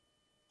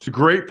 It's a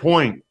great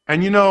point.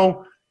 And,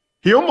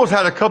 he almost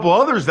had a couple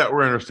others that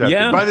were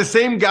intercepted by the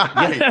same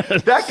guy.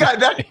 Yes. That guy,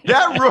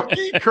 that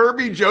rookie,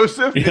 Kirby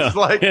Joseph, is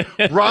like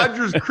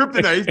Rodgers'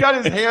 kryptonite. He's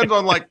got his hands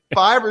on like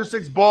 5 or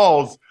 6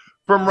 balls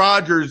from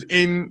Rodgers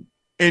in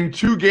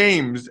 2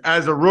 games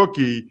as a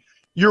rookie.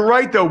 You're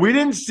right, though. We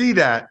didn't see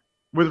that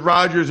with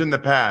Rodgers in the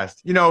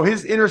past.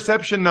 His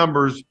interception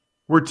numbers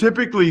were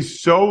typically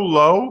so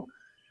low,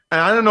 and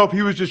I don't know if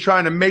he was just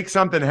trying to make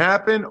something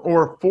happen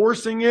or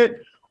forcing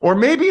it, or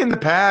maybe in the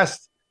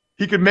past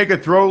he could make a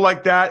throw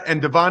like that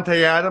and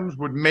Devontae Adams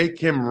would make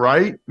him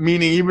right,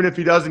 meaning even if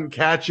he doesn't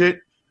catch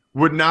it,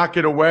 would knock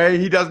it away.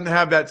 He doesn't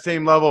have that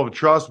same level of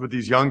trust with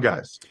these young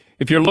guys.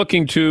 If you're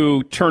looking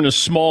to turn a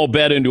small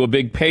bet into a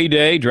big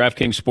payday,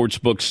 DraftKings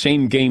Sportsbook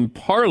same-game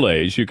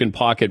parlays, you can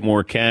pocket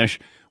more cash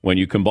when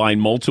you combine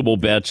multiple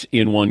bets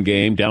in one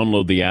game.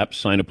 Download the app,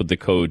 sign up with the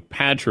code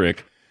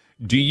Patrick.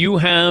 Do you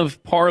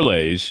have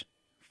parlays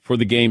for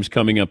the games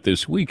coming up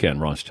this weekend,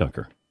 Ross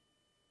Tucker?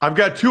 I've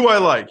got 2 I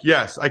like.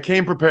 Yes, I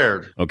came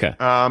prepared. Okay. 2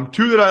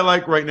 that I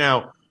like right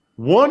now.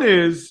 One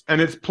is, and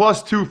it's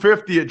plus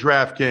 250 at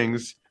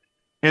DraftKings,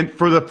 and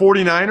for the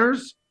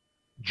 49ers,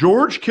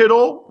 George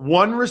Kittle,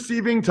 1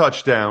 receiving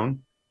touchdown,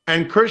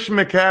 and Christian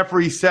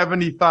McCaffrey,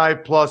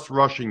 75-plus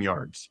rushing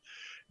yards.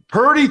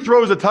 Purdy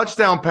throws a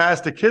touchdown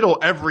pass to Kittle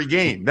every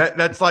game.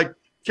 That's like,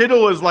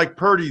 Kittle is like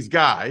Purdy's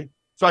guy,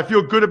 so I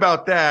feel good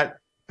about that.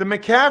 The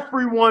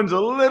McCaffrey one's a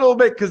little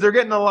bit, because they're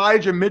getting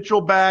Elijah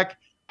Mitchell back.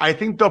 I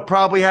think they'll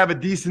probably have a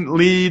decent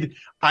lead.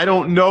 I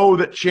don't know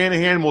that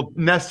Shanahan will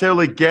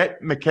necessarily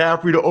get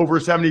McCaffrey to over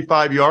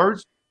 75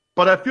 yards,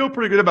 but I feel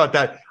pretty good about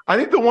that. I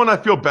think the one I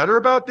feel better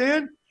about,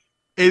 Dan,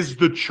 is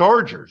the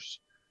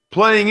Chargers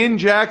playing in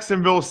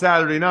Jacksonville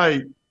Saturday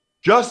night.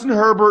 Justin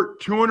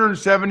Herbert,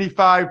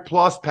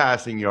 275-plus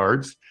passing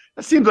yards.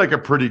 That seems like a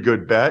pretty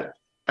good bet.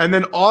 And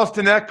then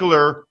Austin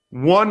Eckler,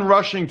 1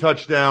 rushing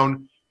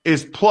touchdown,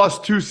 is plus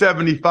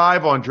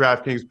 275 on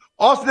DraftKings.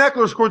 Austin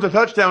Eckler scores a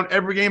touchdown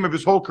every game of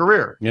his whole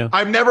career. Yeah.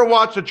 I've never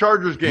watched a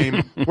Chargers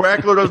game where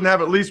Eckler doesn't have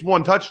at least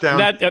 1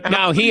 touchdown.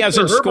 Now he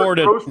hasn't scored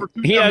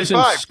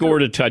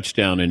a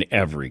touchdown in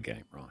every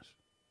game, Ross.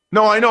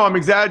 No, I know. I'm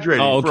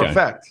exaggerating for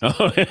effect.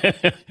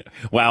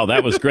 Wow,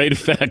 that was great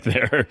effect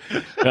there.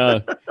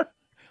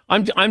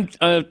 I'm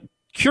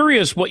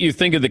curious what you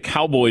think of the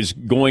Cowboys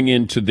going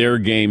into their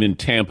game in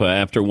Tampa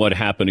after what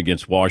happened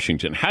against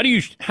Washington. How do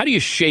you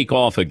shake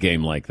off a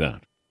game like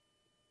that?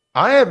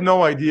 I have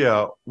no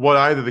idea what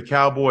either the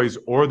Cowboys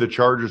or the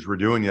Chargers were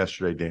doing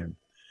yesterday, Dan.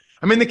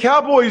 I mean, the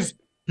Cowboys,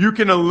 you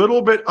can a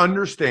little bit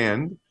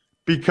understand,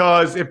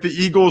 because if the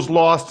Eagles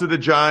lost to the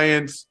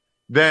Giants,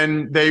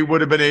 then they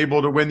would have been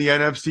able to win the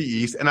NFC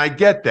East. And I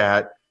get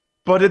that,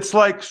 but it's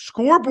like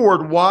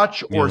scoreboard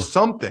watch or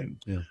something.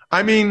 Yeah.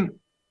 I mean,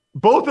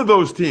 both of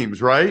those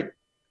teams, right?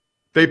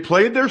 They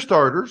played their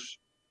starters,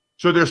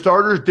 so their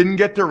starters didn't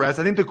get their rest.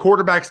 I think the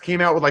quarterbacks came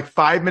out with like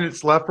 5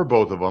 minutes left for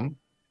both of them.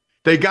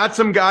 They got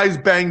some guys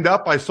banged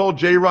up. I saw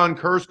Jaron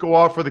Kearse go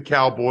off for the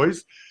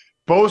Cowboys.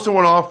 Bosa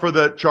went off for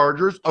the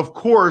Chargers. Of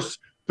course,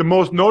 the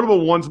most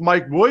notable one's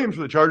Mike Williams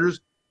for the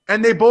Chargers,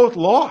 and they both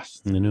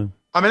lost. I know.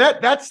 I mean,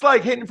 that's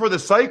like hitting for the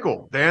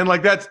cycle, Dan.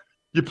 Like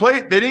you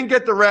play. They didn't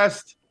get the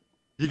rest.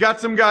 You got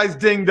some guys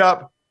dinged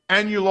up,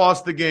 and you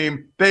lost the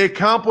game. They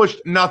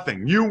accomplished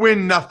nothing. You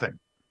win nothing.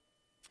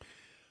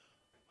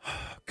 A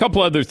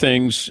couple other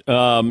things.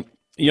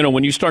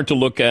 when you start to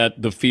look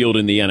at the field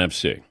in the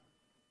NFC,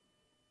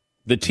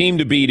 the team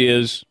to beat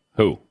is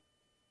who?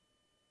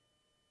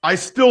 I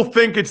still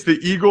think it's the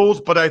Eagles,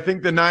 but I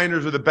think the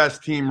Niners are the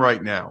best team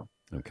right now.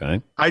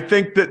 Okay. I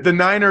think that the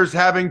Niners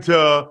having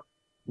to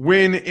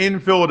win in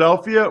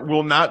Philadelphia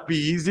will not be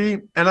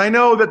easy. And I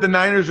know that the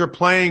Niners are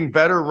playing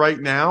better right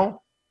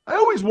now. I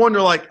always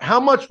wonder, how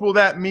much will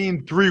that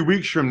mean 3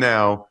 weeks from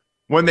now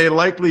when they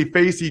likely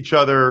face each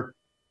other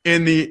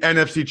in the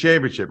NFC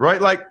Championship,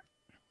 right?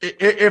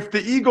 If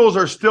the Eagles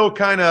are still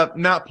kind of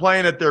not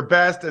playing at their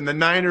best and the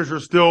Niners are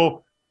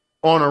still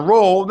on a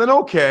roll, then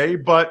okay.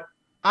 But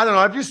I don't know.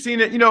 I've just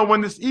seen it.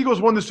 When the Eagles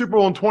won the Super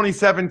Bowl in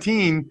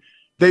 2017,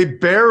 they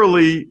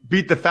barely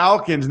beat the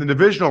Falcons in the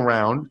divisional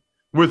round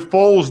with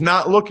Foles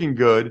not looking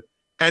good,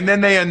 and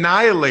then they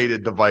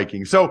annihilated the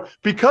Vikings. So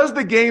because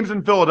the game's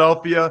in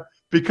Philadelphia,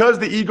 because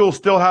the Eagles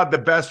still have the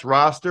best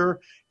roster,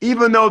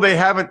 even though they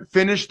haven't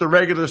finished the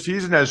regular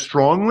season as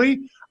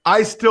strongly,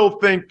 I still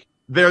think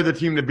they're the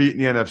team to beat in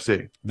the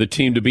NFC. The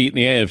team to beat in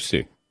the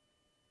AFC.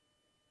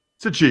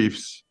 It's the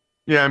Chiefs.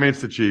 Yeah,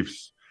 it's the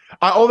Chiefs.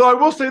 Although I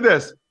will say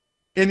this.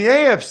 In the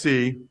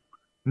AFC,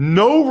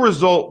 no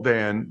result,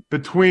 Dan,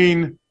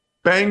 between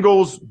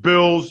Bengals,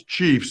 Bills,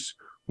 Chiefs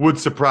would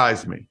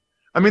surprise me.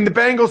 The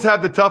Bengals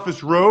have the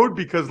toughest road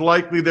because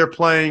likely they're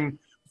playing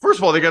 – first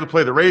of all, they got to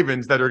play the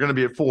Ravens that are going to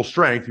be at full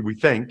strength, we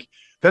think.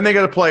 Then they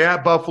got to play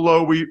at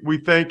Buffalo, we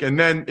think. And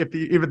then if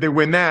they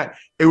win that,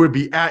 it would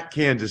be at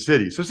Kansas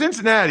City. So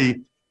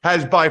Cincinnati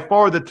has by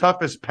far the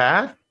toughest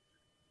path.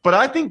 But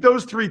I think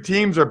those three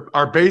teams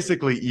are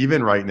basically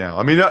even right now.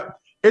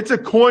 It's a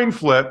coin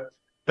flip.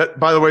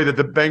 That, by the way, that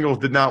the Bengals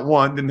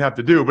didn't have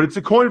to do, but it's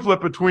a coin flip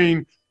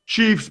between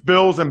Chiefs,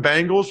 Bills, and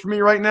Bengals for me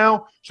right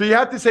now. So you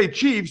have to say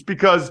Chiefs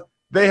because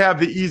they have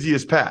the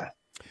easiest path.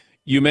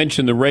 You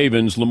mentioned the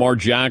Ravens, Lamar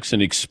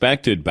Jackson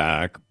expected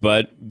back,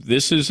 but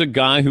this is a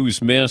guy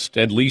who's missed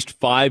at least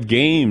 5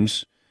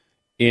 games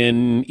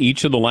in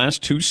each of the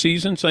last 2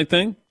 seasons, I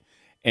think.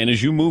 And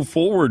as you move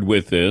forward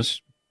with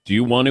this, do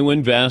you want to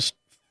invest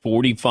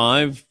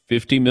 $45,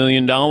 $50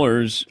 million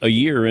a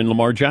year in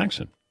Lamar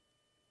Jackson?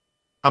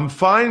 I'm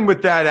fine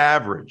with that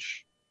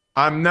average.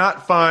 I'm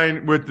not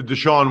fine with the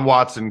Deshaun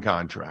Watson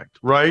contract,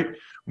 right?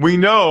 We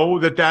know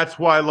that that's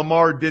why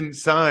Lamar didn't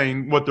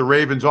sign what the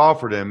Ravens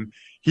offered him.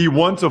 He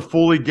wants a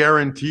fully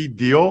guaranteed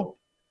deal.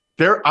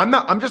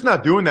 I'm just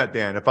not doing that,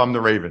 Dan, if I'm the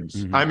Ravens.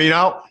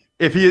 Mm-hmm.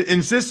 If he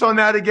insists on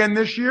that again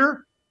this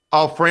year,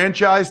 I'll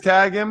franchise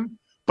tag him,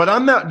 but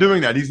I'm not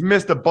doing that. He's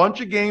missed a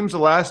bunch of games the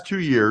last 2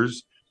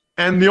 years,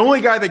 and the only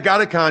guy that got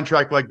a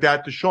contract like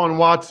that, Deshaun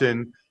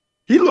Watson,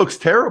 he looks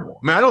terrible.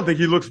 I don't think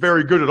he looks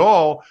very good at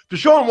all.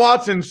 Deshaun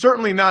Watson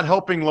certainly not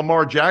helping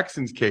Lamar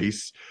Jackson's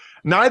case.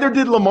 Neither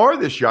did Lamar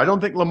this year. I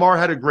don't think Lamar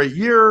had a great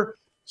year.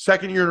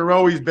 Second year in a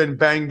row, he's been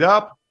banged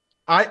up.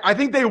 I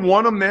think they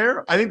want him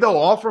there. I think they'll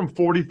offer him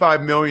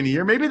 $45 million a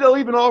year. Maybe they'll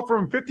even offer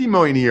him $50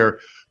 million a year.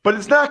 But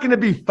it's not going to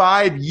be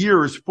 5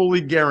 years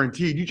fully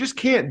guaranteed. You just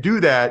can't do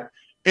that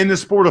in the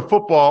sport of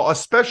football,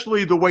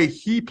 especially the way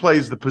he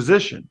plays the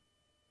position.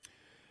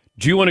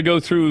 Do you want to go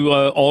through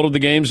all of the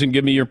games and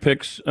give me your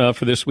picks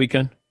for this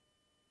weekend?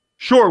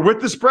 Sure.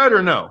 With the spread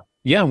or no?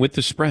 Yeah, with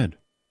the spread.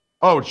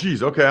 Oh,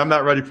 geez. Okay, I'm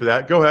not ready for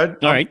that. Go ahead.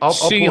 All right. I'll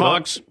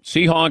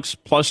Seahawks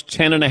plus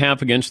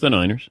 10.5 against the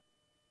Niners.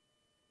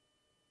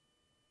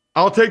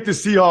 I'll take the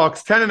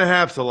Seahawks.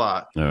 10.5's a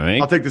lot. All right.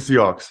 I'll take the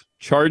Seahawks.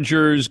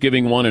 Chargers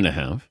giving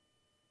 1.5.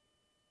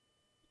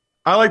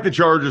 I like the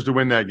Chargers to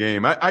win that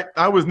game.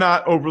 I was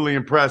not overly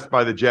impressed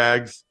by the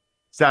Jags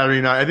Saturday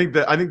night. I think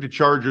the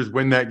Chargers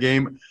win that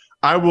game.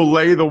 I will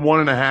lay the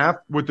 1.5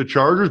 with the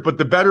Chargers, but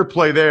the better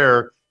play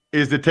there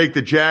is to take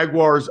the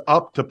Jaguars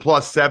up to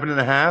plus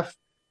 7.5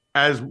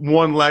 as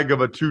one leg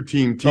of a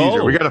 2-team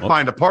teaser. We got to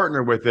find a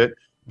partner with it,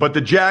 but the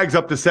Jags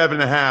up to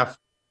 7.5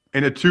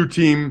 in a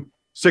 2-team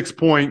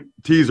 6-point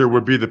teaser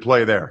would be the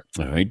play there.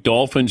 All right.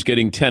 Dolphins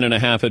getting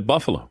 10.5 at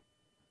Buffalo.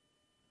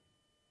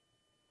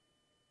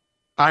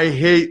 I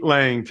hate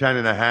laying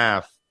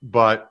 10.5,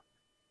 but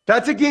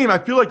that's a game I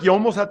feel like you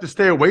almost have to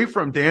stay away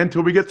from, Dan,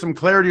 until we get some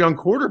clarity on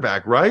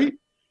quarterback, right?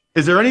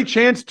 Is there any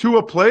chance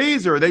Tua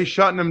plays, or are they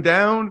shutting him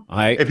down?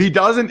 If he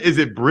doesn't, is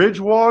it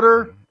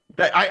Bridgewater?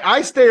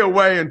 I stay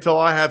away until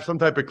I have some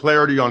type of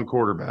clarity on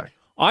quarterback.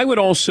 I would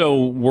also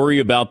worry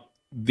about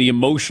the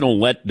emotional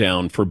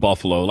letdown for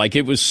Buffalo. Like,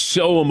 it was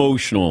so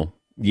emotional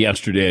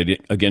yesterday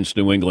against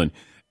New England.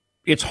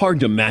 It's hard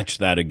to match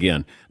that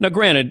again. Now,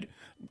 granted,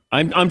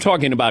 I'm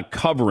talking about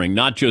covering,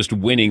 not just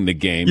winning the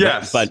game.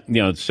 Yes. But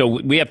so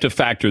we have to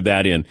factor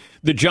that in.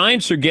 The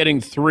Giants are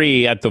getting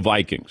 3 at the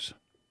Vikings.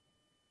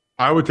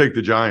 I would take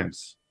the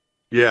Giants.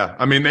 Yeah.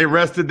 They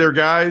rested their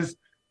guys.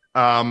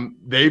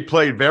 They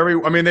played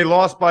they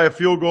lost by a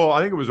field goal.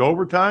 I think it was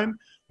overtime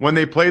when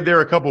they played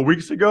there a couple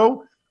weeks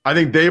ago. I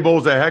think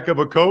Daboll's a heck of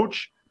a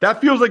coach.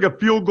 That feels like a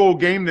field goal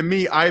game to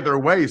me either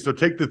way. So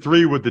take the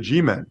 3 with the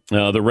G-men.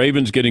 The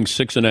Ravens getting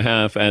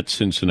 6.5 at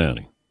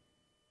Cincinnati.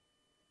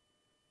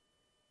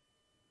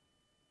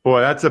 Boy,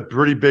 that's a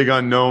pretty big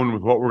unknown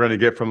with what we're going to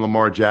get from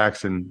Lamar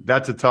Jackson.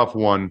 That's a tough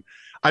one.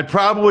 I'd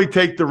probably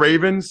take the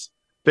Ravens.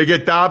 They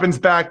get Dobbins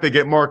back. They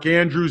get Mark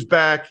Andrews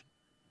back.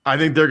 I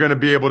think they're going to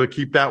be able to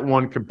keep that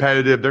one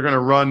competitive. They're going to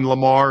run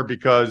Lamar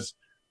because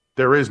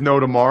there is no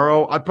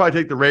tomorrow. I'd probably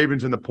take the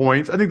Ravens in the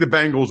points. I think the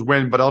Bengals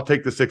win, but I'll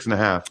take the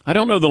 6.5. I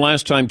don't know the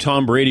last time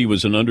Tom Brady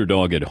was an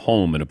underdog at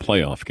home in a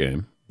playoff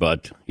game,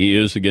 but he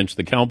is against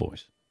the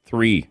Cowboys.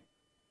 3. I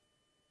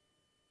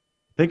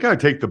think I'd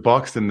take the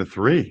Bucs in the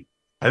 3.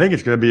 I think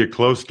it's going to be a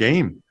close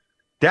game.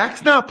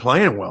 Dak's not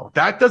playing well.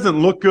 Dak doesn't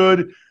look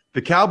good.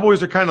 The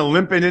Cowboys are kind of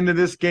limping into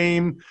this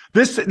game.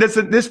 This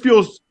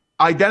feels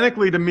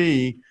identically to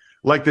me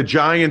like the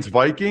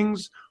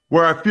Giants-Vikings,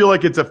 where I feel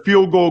like it's a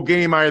field goal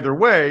game either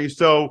way.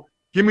 So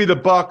give me the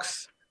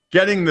Bucs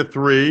getting the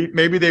 3.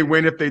 Maybe they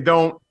win. If they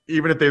don't,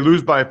 even if they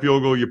lose by a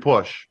field goal, you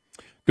push.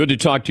 Good to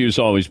talk to you as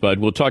always, bud.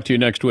 We'll talk to you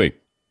next week.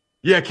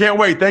 Yeah, can't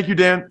wait. Thank you,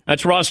 Dan.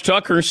 That's Ross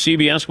Tucker,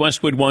 CBS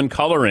Westwood One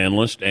color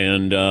analyst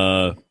and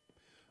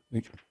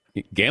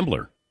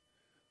gambler.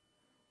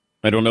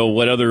 I don't know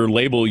what other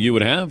label you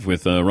would have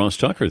with Ross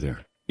Tucker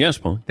there. Yes,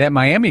 Paul. That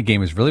Miami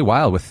game is really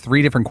wild with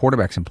 3 different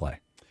quarterbacks in play.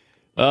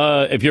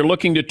 If you're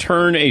looking to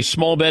turn a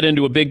small bet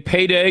into a big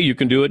payday, you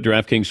can do it.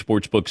 DraftKings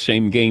Sportsbook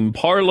same-game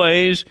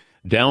parlays.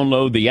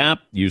 Download the app.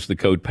 Use the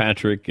code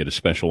Patrick. Get a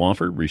special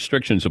offer.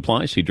 Restrictions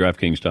apply. See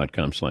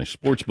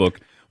DraftKings.com/sportsbook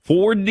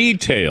for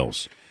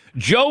details.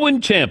 Joe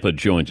in Tampa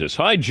joins us.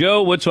 Hi,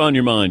 Joe. What's on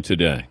your mind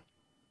today?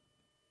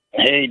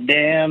 Hey,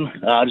 Dan.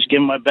 Just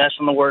giving my best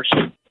and the worst.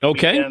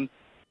 Okay. Weekend.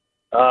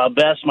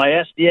 Best, my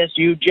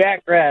SDSU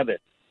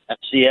Jackrabbit,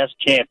 FCS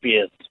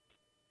champions.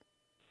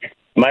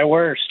 My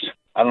worst,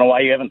 I don't know why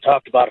you haven't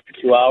talked about it for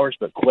 2 hours,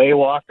 but Quay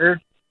Walker,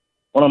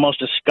 one of the most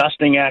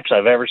disgusting acts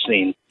I've ever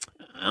seen.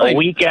 A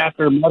week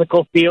after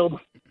medical field,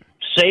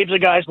 saves a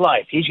guy's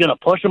life. He's going to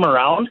push him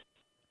around?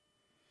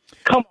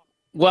 Come on.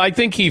 Well, I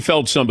think he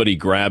felt somebody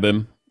grab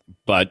him,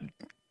 but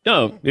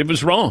no, it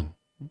was wrong.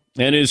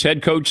 And his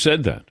head coach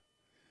said that.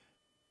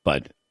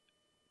 But,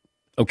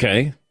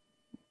 okay,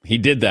 he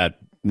did that.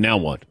 Now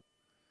what?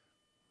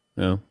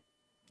 No.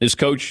 His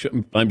coach,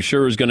 I'm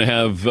sure, is going to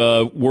have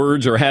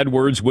words or had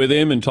words with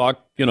him and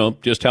talk,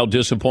 just how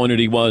disappointed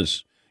he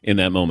was in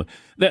that moment.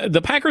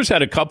 The Packers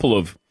had a couple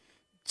of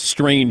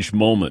strange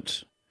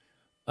moments.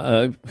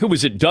 Who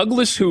was it?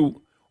 Douglas,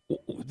 who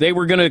they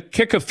were going to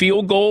kick a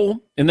field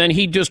goal, and then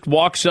he just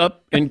walks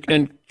up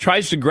and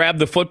tries to grab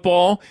the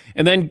football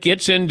and then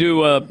gets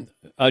into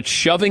a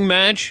shoving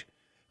match.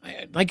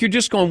 Like you're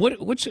just going,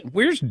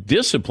 where's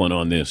discipline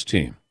on this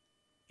team?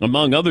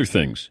 Among other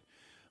things.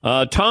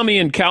 Tommy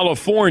in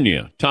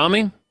California.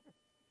 Tommy,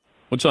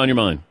 what's on your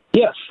mind?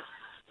 Yes.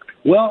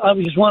 Well, I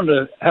just wanted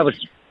to have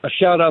a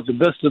shout-out. The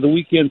best of the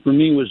weekend for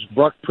me was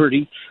Brock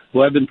Purdy,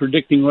 who I've been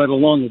predicting right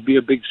along would be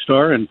a big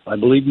star, and I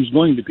believe he's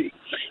going to be.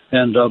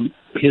 And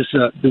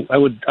I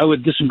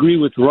would disagree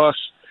with Ross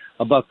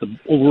about the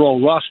overall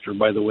roster,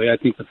 by the way. I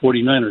think the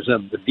 49ers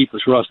have the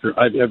deepest roster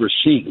I've ever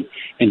seen.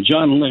 And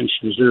John Lynch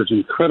deserves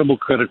incredible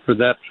credit for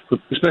that,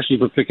 especially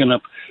for picking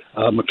up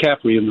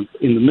McCaffrey in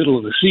the middle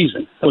of the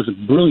season. That was a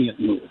brilliant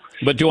move.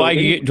 But do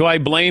I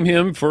blame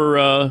him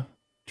for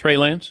Trey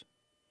Lance?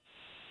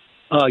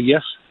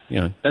 Yes.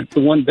 Yeah. That's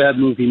the one bad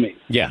move he made.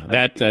 Yeah,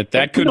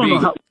 that could be.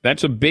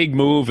 That's a big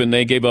move, and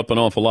they gave up an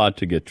awful lot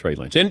to get Trey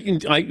Lance.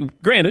 And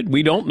granted,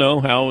 we don't know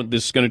how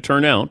this is going to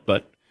turn out,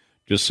 but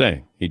just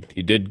saying, he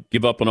did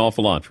give up an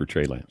awful lot for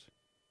Trey Lance.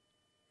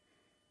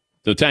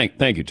 So thank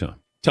you, Tom.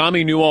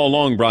 Tommy knew all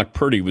along Brock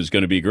Purdy was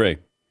going to be great.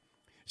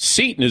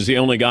 Seton is the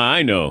only guy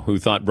I know who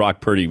thought Brock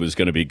Purdy was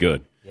going to be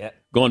good. Yeah.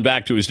 Going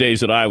back to his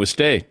days at Iowa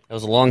State. That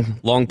was a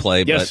long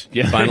play, yes,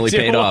 but finally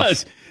paid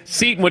off.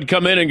 Seton would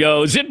come in and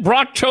go, "Is it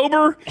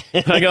Brocktober?"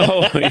 I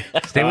go,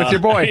 "Stay with your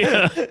boy."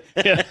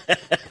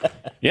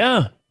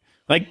 Yeah.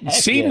 Like,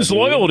 Seton's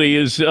loyalty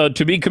is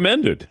to be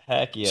commended.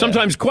 Heck yeah.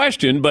 Sometimes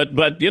questioned, but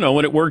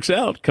when it works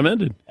out,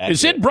 commended.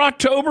 Is it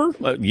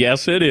Brocktober?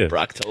 Yes, it is.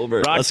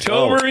 Brocktober.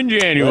 Brocktober in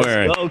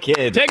January. Let's go,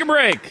 kid. Take a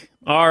break.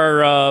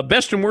 Our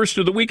best and worst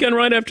of the weekend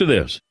right after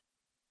this.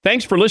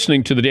 Thanks for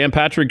listening to the Dan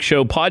Patrick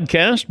Show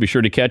podcast. Be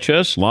sure to catch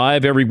us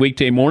live every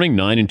weekday morning,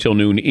 9 until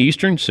noon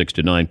Eastern, 6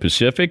 to 9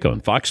 Pacific on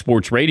Fox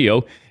Sports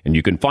Radio. And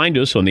you can find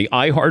us on the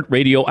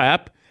iHeartRadio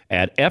app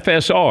at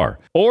FSR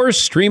or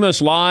stream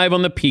us live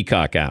on the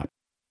Peacock app.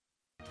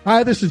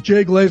 Hi, this is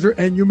Jay Glazer,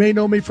 and you may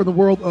know me from the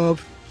world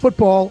of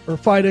football or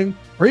fighting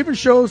or even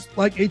shows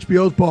like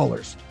HBO's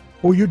Ballers.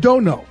 What you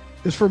don't know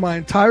is for my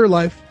entire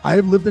life, I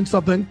have lived in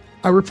something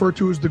I refer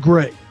to as the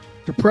gray.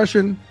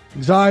 Depression,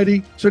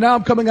 anxiety. So now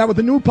I'm coming out with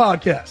a new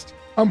podcast,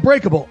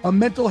 Unbreakable, a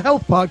mental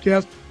health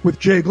podcast with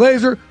Jay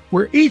Glazer,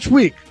 where each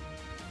week,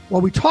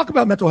 while we talk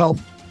about mental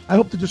health, I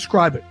hope to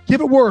describe it, give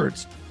it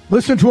words.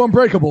 Listen to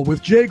Unbreakable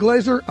with Jay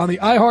Glazer on the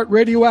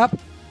iHeartRadio app,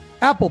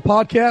 Apple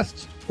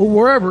Podcasts, or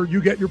wherever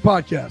you get your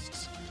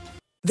podcasts.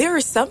 There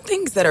are some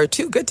things that are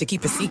too good to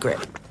keep a secret.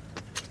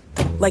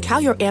 Like how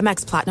your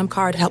Amex Platinum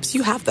card helps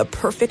you have the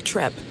perfect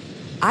trip.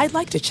 I'd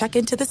like to check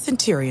into the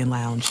Centurion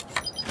Lounge.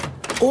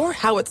 Or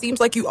how it seems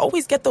like you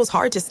always get those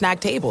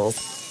hard-to-snag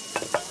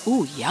tables.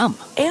 Ooh, yum.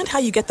 And how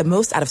you get the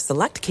most out of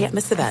select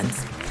can't-miss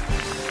events.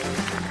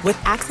 With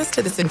access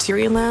to the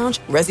Centurion Lounge,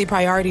 Resi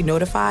Priority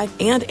Notify,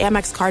 and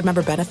Amex card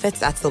member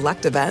benefits at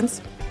select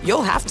events,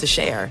 you'll have to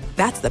share.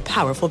 That's the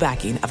powerful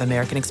backing of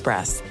American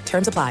Express.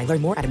 Terms apply.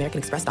 Learn more at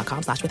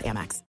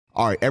americanexpress.com/withAmex.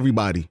 All right,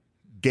 everybody,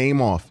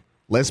 game off.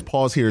 Let's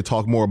pause here to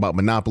talk more about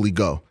Monopoly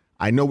Go.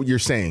 I know what you're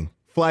saying.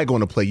 Flag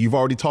on the play. You've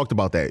already talked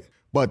about that.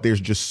 But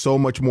there's just so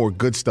much more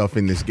good stuff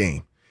in this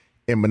game.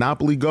 In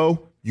Monopoly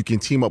Go, you can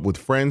team up with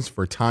friends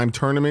for timed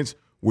tournaments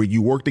where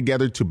you work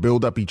together to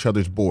build up each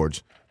other's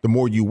boards. The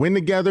more you win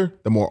together,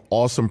 the more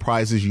awesome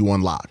prizes you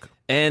unlock.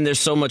 And there's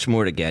so much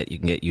more to get. You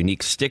can get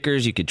unique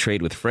stickers. You could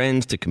trade with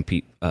friends to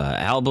compete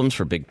albums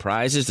for big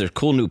prizes. There's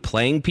cool new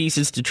playing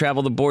pieces to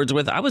travel the boards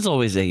with. I was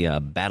always a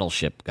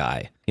Battleship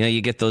guy. You know,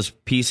 you get those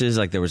pieces,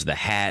 like there was the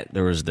hat,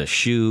 there was the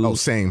shoe. Oh,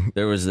 same.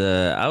 I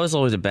was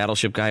always a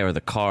Battleship guy, or the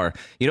car.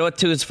 You know what,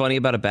 too, is funny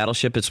about a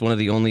Battleship? It's one of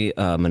the only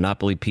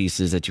Monopoly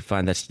pieces that you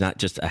find that's not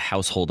just a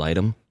household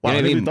item. Wow, You know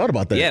I what never even thought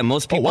about that. Yeah,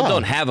 most people wow.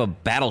 don't have a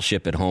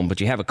Battleship at home,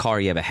 but you have a car,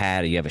 you have a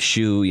hat, you have a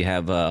shoe, you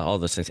have all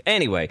those things.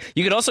 Anyway,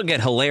 you could also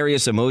get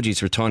hilarious emojis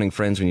for taunting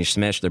friends when you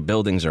smash their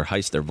buildings or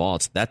heist their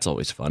vaults. That's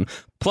always fun.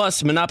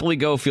 Plus, Monopoly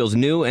Go feels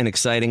new and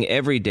exciting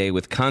every day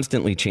with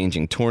constantly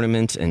changing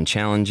tournaments and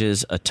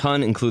challenges. A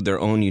ton include their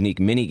own unique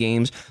mini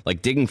games,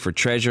 like digging for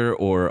treasure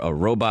or a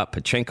robot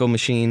Pachinko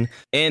machine.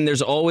 And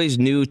there's always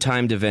new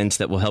timed events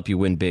that will help you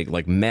win big,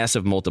 like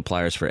massive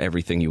multipliers for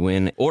everything you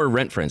win, or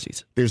rent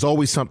frenzies. There's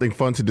always something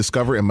fun to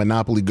discover in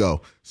Monopoly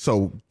Go.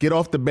 So get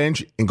off the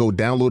bench and go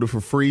download it for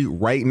free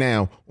right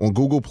now on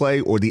Google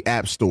Play or the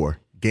App Store.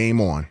 Game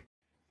on.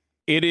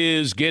 It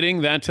is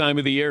getting that time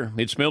of the year.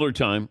 It's Miller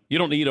time. You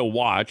don't need a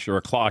watch or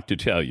a clock to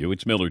tell you.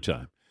 It's Miller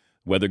time.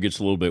 Weather gets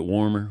a little bit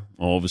warmer.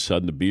 All of a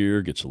sudden, the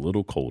beer gets a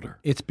little colder.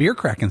 It's beer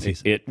cracking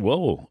season.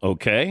 Whoa,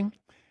 okay.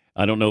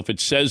 I don't know if it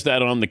says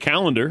that on the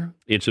calendar.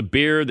 It's a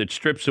beer that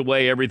strips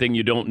away everything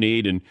you don't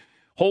need and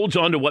holds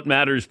on to what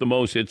matters the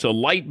most. It's a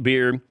light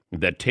beer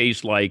that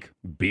tastes like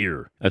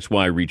beer. That's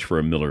why I reach for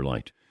a Miller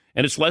Lite.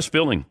 And it's less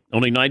filling,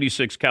 only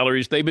 96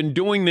 calories. They've been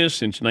doing this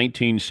since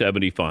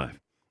 1975.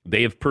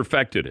 They have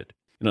perfected it.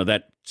 You know,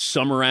 that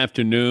summer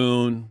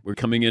afternoon, we're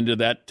coming into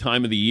that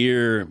time of the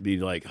year, be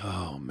like,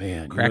 oh,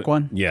 man. Crack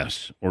one?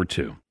 Yes, or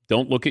two.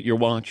 Don't look at your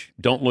watch.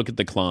 Don't look at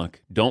the clock.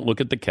 Don't look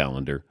at the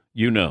calendar.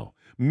 You know.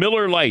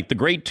 Miller Lite, the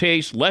great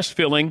taste, less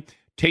filling,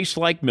 tastes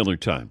like Miller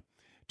time.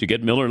 To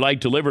get Miller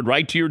Lite delivered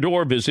right to your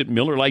door, visit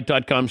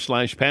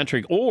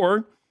MillerLite.com/Patrick,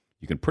 or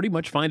you can pretty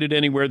much find it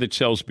anywhere that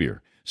sells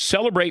beer.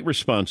 Celebrate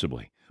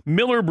responsibly.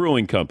 Miller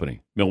Brewing Company,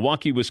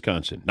 Milwaukee,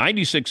 Wisconsin.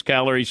 96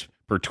 calories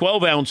per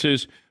 12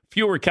 ounces,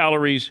 fewer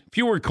calories,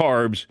 fewer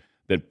carbs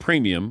than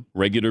premium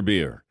regular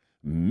beer.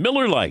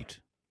 Miller Lite.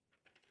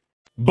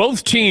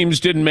 Both teams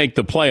didn't make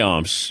the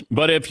playoffs,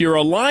 but if you're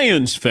a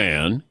Lions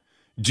fan,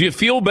 do you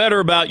feel better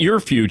about your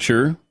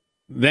future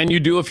than you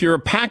do if you're a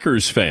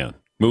Packers fan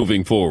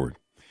moving forward?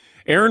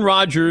 Aaron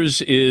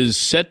Rodgers is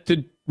set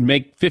to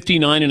make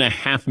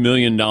 $59.5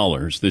 million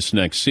this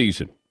next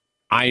season.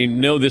 I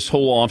know this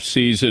whole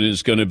offseason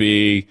is going to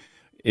be,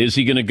 is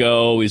he going to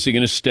go? Is he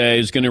going to stay?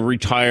 Is he going to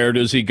retire?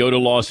 Does he go to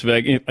Las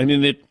Vegas? I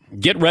mean,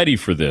 get ready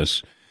for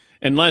this.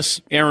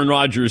 Unless Aaron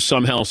Rodgers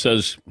somehow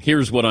says,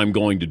 here's what I'm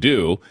going to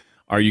do.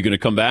 Are you going to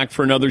come back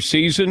for another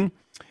season?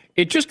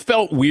 It just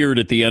felt weird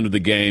at the end of the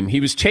game. He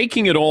was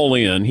taking it all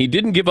in. He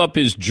didn't give up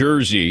his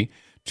jersey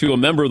to a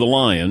member of the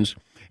Lions.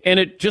 And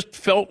it just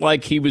felt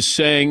like he was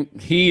saying,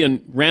 he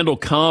and Randall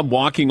Cobb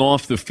walking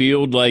off the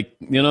field like,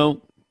 you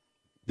know,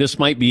 this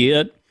might be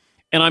it.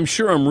 And I'm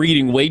sure I'm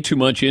reading way too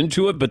much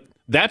into it, but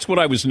that's what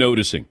I was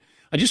noticing.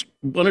 I just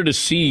wanted to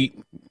see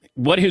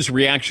what his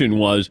reaction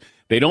was.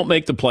 They don't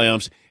make the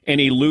playoffs,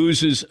 and he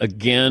loses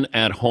again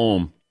at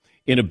home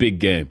in a big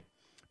game.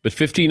 But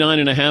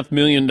 $59.5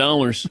 million,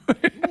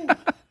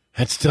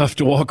 that's tough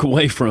to walk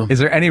away from. Is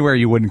there anywhere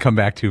you wouldn't come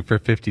back to for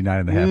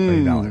 $59.5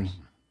 million?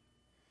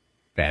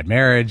 Bad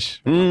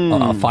marriage,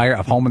 a fire,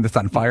 a home that's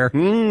on fire.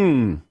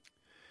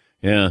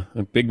 Yeah,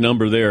 a big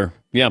number there.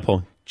 Yeah,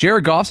 Paul.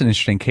 Jared Goff's an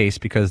interesting case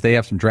because they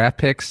have some draft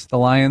picks, the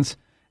Lions.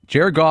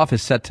 Jared Goff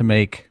is set to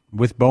make,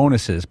 with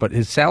bonuses, but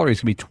his salary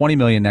is going to be $20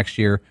 million next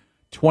year,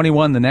 $21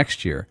 million the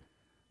next year.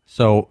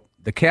 So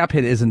the cap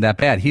hit isn't that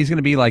bad. He's going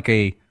to be like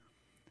a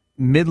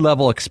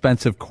mid-level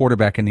expensive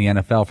quarterback in the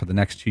NFL for the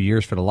next 2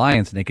 years for the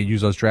Lions, and they could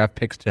use those draft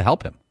picks to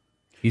help him.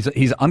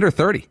 He's under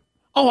 30.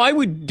 Oh, I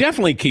would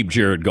definitely keep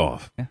Jared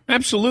Goff. Yeah.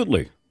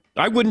 Absolutely.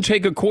 I wouldn't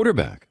take a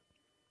quarterback.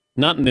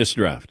 Not in this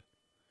draft.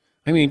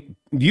 I mean,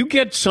 you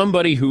get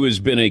somebody who has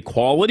been a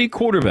quality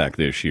quarterback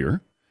this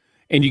year,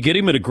 and you get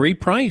him at a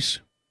great price.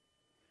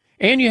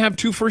 And you have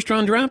 2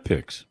 first-round draft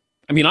picks.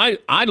 I mean,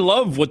 I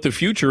love what the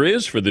future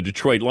is for the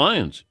Detroit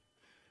Lions.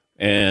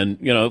 And,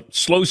 you know,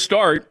 slow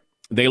start.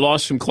 They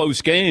lost some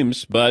close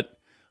games, but,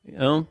 you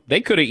know, they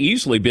could have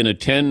easily been a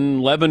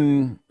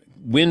 10-11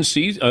 win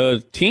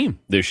team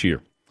this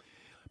year.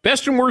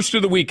 Best and worst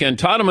of the weekend.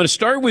 Todd, I'm going to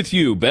start with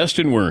you. Best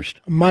and worst.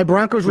 My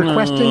Broncos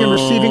requesting and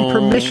receiving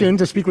permission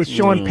to speak with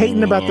Sean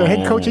Payton about their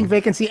head coaching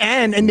vacancy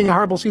and ending a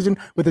horrible season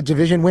with a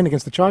division win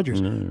against the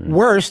Chargers.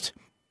 Worst,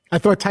 I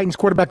thought Titans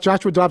quarterback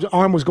Joshua Dobbs'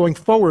 arm was going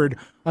forward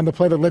on the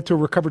play that led to a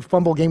recovered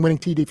fumble, game-winning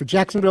TD for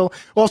Jacksonville.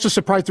 Also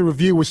surprised the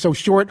review was so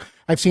short.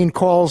 I've seen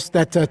calls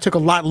that took a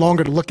lot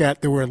longer to look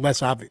at that were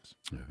less obvious.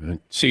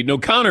 See, no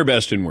Connor,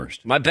 best and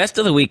worst. My best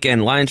of the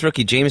weekend, Lions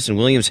rookie Jameson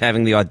Williams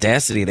having the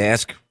audacity to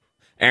ask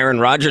Aaron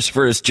Rodgers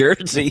for his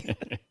jersey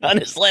on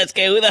his last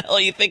game. Who the hell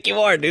you think you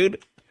are,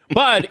 dude?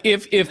 But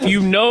if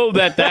you know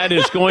that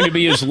is going to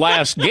be his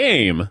last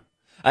game,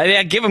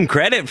 I give him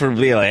credit for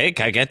being like, hey,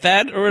 can I get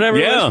that or whatever?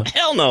 Yeah.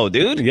 Hell no,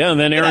 dude. Yeah, and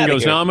then Aaron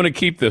goes, no, I'm going to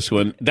keep this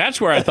one. That's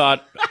where I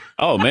thought,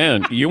 oh,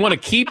 man, you want to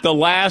keep the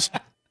last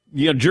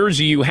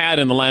jersey you had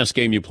in the last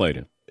game you played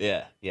in.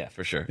 Yeah,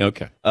 for sure.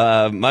 Okay.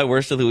 My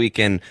worst of the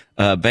weekend,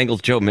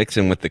 Bengals Joe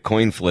Mixon with the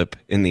coin flip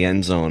in the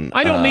end zone.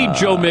 I don't need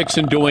Joe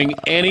Mixon doing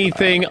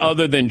anything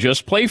other than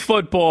just play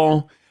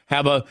football,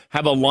 have a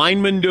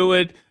lineman do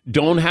it,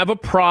 don't have a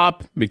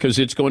prop because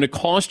it's going to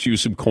cost you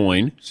some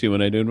coin. See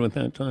what I did with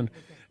that, Ton?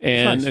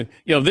 And,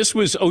 this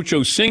was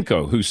Ocho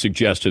Cinco who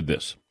suggested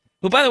this.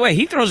 Well, by the way,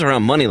 he throws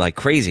around money like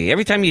crazy.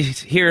 Every time you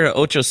hear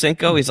Ocho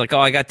Cinco, he's like, oh,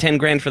 I got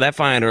 $10,000 for that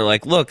fine. Or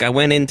like, look, I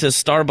went into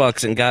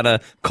Starbucks and got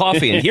a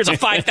coffee and here's a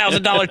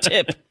 $5,000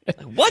 tip.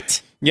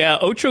 What? Yeah,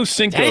 Ocho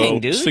Cinco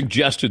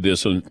suggested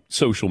this on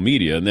social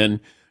media. And then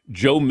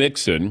Joe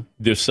Mixon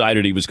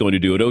decided he was going to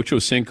do it. Ocho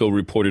Cinco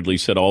reportedly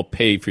said, I'll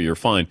pay for your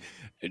fine.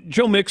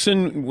 Joe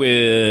Mixon,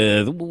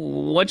 with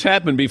what's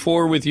happened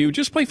before with you,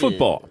 just play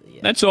football.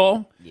 That's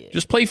all.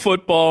 Just play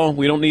football.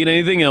 We don't need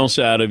anything else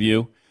out of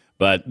you.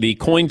 But the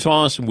coin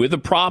toss with a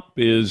prop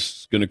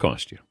is going to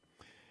cost you.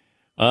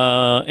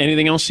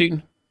 Anything else,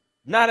 Seton?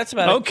 No, that's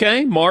about it.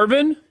 Okay,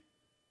 Marvin?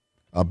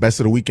 Best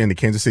of the weekend, the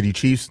Kansas City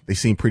Chiefs. They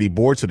seemed pretty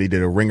bored, so they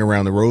did a ring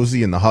around the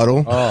Rosie in the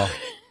huddle. Oh.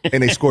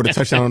 And they scored a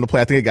touchdown on the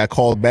play. I think it got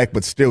called back,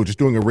 but still, just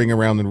doing a ring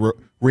around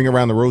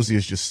the Rosie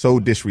is just so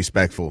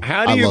disrespectful.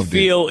 How do you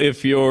feel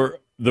if you're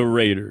the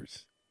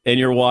Raiders and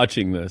you're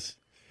watching this?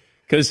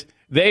 Because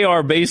they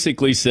are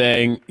basically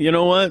saying, you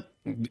know what?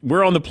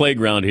 We're on the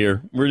playground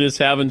here. We're just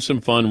having some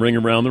fun, ring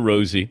around the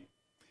Rosie.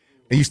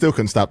 And you still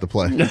couldn't stop the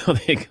play. No,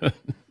 they couldn't.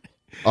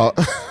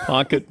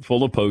 Pocket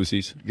full of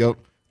posies. Yep.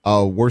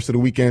 Worst of the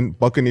weekend,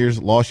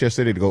 Buccaneers lost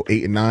yesterday to go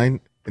 8-9,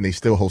 and they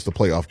still host a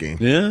playoff game.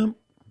 Yeah.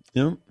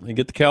 They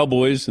get the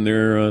Cowboys, and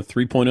they're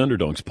 3-point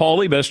underdogs.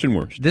 Paulie, best and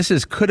worst.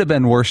 This could have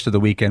been worst of the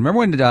weekend. Remember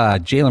when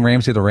Jalen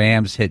Ramsey of the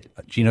Rams hit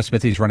Geno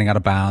Smith? He's running out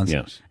of bounds.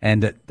 Yes.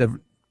 And the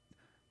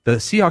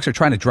Seahawks are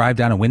trying to drive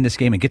down and win this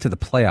game and get to the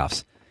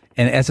playoffs.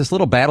 And as this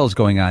little battle is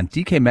going on,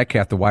 DK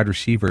Metcalf, the wide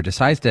receiver,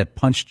 decides to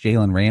punch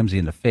Jalen Ramsey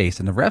in the face,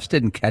 and the refs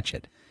didn't catch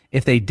it.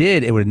 If they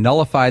did, it would have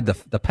nullified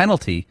the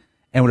penalty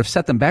and would have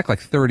set them back like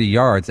 30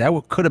 yards.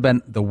 That could have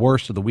been the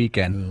worst of the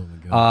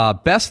weekend.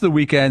 Best of the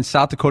weekend,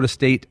 South Dakota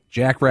State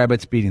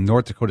Jackrabbits beating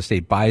North Dakota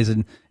State Bison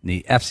in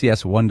the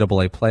FCS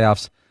 1AA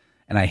playoffs.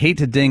 And I hate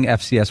to ding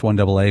FCS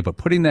 1AA, but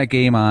putting that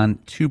game on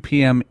 2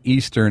 p.m.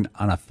 Eastern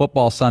on a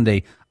football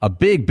Sunday, a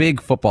big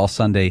football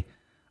Sunday,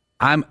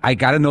 I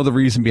got to know the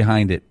reason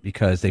behind it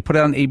because they put it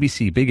on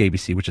ABC, big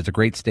ABC, which is a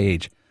great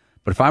stage.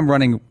 But if I'm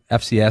running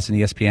FCS and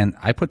ESPN,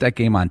 I put that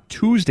game on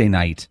Tuesday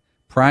night,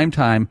 prime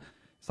time.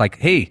 It's like,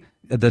 hey,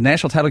 the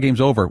national title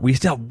game's over. We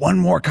still have one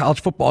more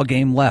college football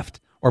game left.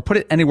 Or put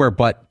it anywhere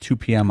but 2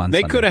 p.m. on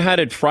Sunday. They could have had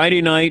it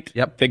Friday night.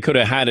 Yep. They could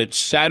have had it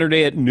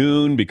Saturday at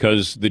noon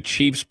because the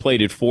Chiefs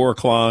played at 4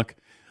 o'clock.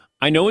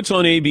 I know it's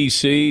on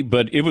ABC,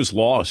 but it was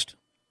lost.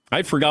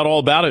 I forgot all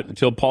about it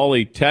until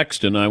Paulie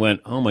texted, and I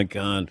went, oh, my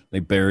God, they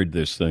buried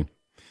this thing.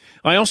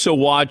 I also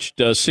watched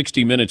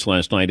 60 Minutes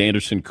last night,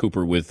 Anderson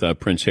Cooper with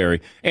Prince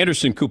Harry.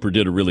 Anderson Cooper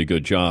did a really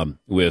good job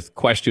with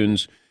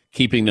questions,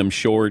 keeping them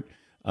short,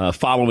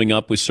 following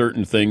up with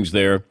certain things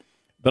there.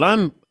 But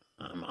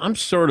I'm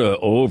sort of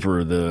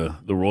over the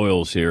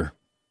Royals here.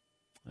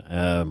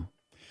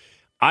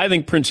 I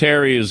think Prince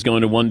Harry is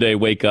going to one day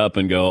wake up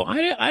and go,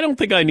 I don't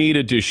think I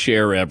needed to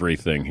share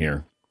everything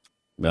here.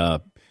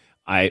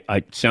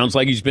 I sounds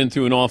like he's been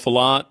through an awful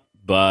lot,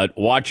 but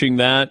watching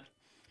that,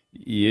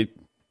 you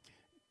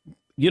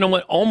know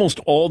what? Almost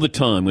all the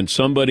time when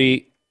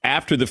somebody,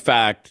 after the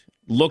fact,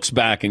 looks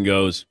back and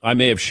goes, I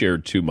may have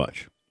shared too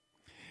much.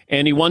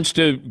 And he wants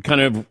to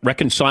kind of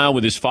reconcile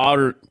with his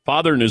father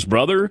and his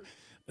brother.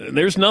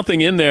 There's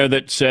nothing in there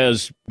that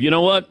says, you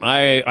know what?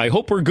 I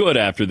hope we're good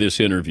after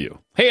this interview.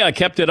 Hey, I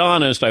kept it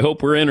honest. I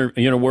hope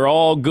we're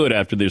all good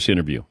after this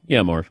interview.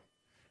 Yeah, Marv.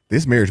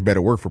 This marriage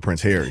better work for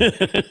Prince Harry.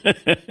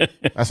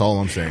 That's all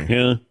I'm saying.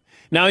 Yeah.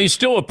 Now he's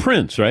still a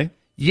prince, right?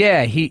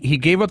 Yeah, he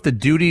gave up the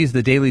duties,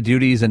 the daily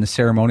duties, and the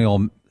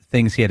ceremonial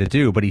things he had to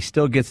do, but he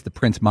still gets the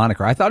prince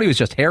moniker. I thought he was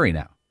just Harry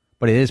now,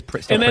 but it is still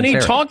Prince Harry. And then he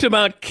talked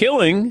about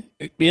killing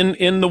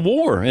in the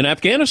war in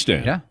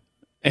Afghanistan. Yeah.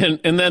 And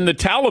then the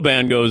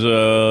Taliban goes,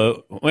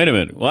 wait a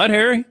minute, what,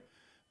 Harry?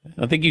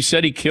 I think you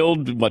said he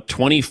killed,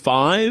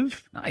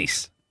 25?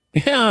 Nice.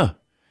 Yeah.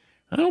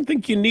 I don't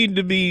think you need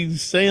to be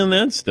saying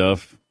that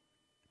stuff.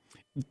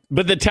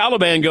 But the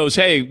Taliban goes,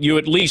 hey, you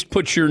at least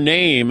put your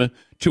name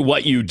to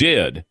what you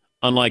did,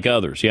 unlike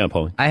others. Yeah,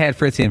 Paulie. I had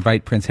Fritzy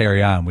invite Prince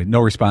Harry on with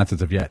no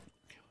responses of yet.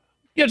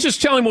 Yeah,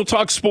 just tell him we'll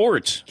talk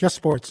sports. Just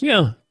sports.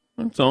 Yeah.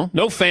 That's all.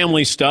 No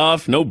family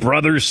stuff, no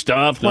brothers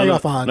stuff, none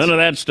of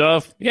that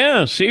stuff.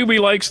 Yeah, see who he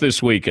likes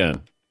this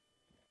weekend.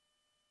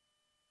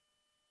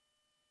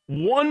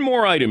 One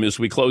more item as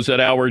we close at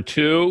hour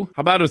 2.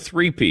 How about a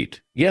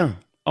three-peat? Yeah.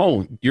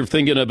 Oh, you're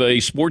thinking of a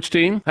sports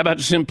team? How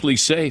about Simply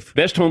Safe?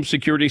 Best home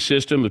security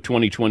system of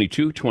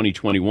 2022,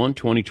 2021,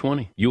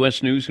 2020.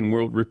 U.S. News and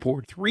World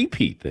Report.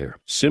 Three-peat there.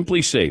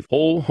 Simply Safe.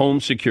 Whole home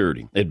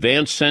security.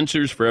 Advanced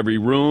sensors for every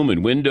room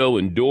and window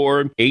and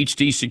door.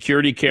 HD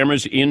security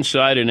cameras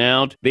inside and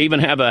out. They even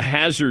have a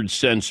hazard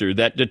sensor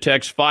that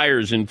detects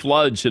fires and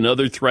floods and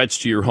other threats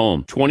to your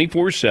home.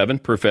 24/7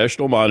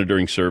 professional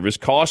monitoring service.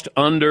 Cost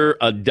under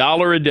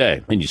 $1 a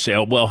day. And you say,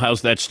 oh, well,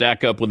 how's that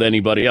stack up with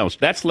anybody else?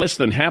 That's less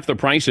than half the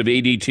price of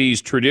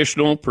ADT's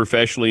traditional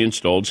professionally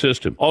installed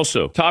system.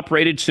 Also,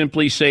 top-rated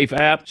Simply Safe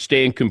app.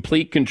 Stay in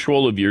complete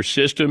control of your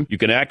system. You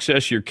can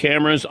access your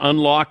cameras,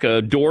 unlock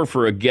a door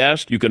for a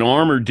guest. You can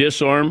arm or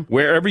disarm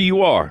wherever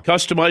you are.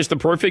 Customize the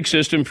perfect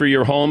system for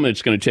your home.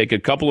 It's going to take a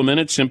couple of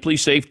minutes.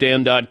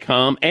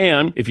 SimplySafeDan.com.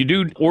 And if you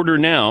do order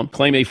now,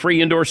 claim a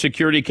free indoor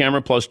security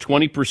camera plus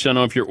 20%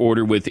 off your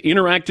order with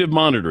interactive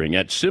monitoring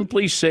at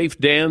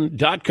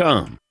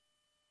SimplySafeDan.com.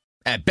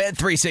 At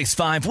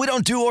Bet365, we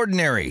don't do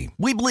ordinary.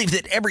 We believe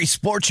that every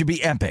sport should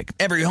be epic.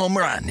 Every home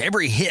run,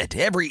 every hit,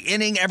 every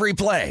inning, every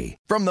play.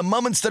 From the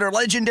moments that are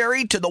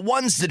legendary to the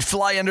ones that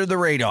fly under the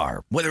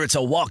radar. Whether it's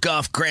a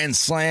walk-off grand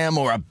slam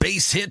or a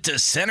base hit to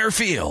center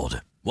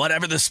field.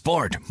 Whatever the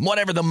sport,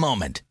 whatever the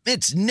moment.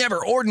 It's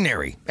never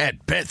ordinary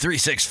at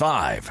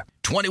Bet365.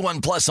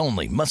 21 plus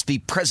only. Must be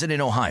present in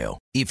Ohio.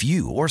 If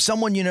you or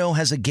someone you know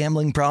has a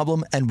gambling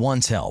problem and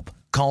wants help,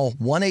 call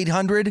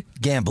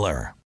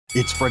 1-800-GAMBLER.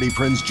 It's Freddie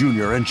Prinze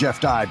Jr. and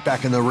Jeff Dye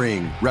back in the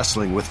ring.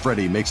 Wrestling with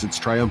Freddie makes its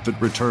triumphant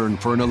return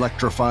for an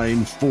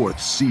electrifying 4th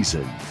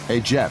season. Hey,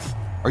 Jeff,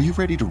 are you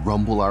ready to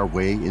rumble our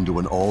way into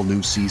an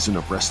all-new season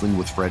of Wrestling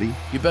with Freddie?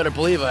 You better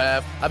believe I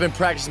have. I've been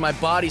practicing my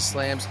body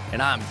slams,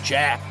 and I'm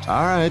jacked.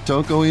 All right,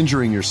 don't go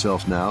injuring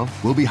yourself now.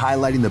 We'll be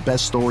highlighting the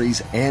best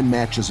stories and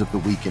matches of the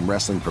week in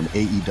wrestling from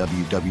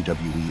AEW,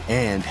 WWE,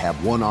 and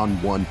have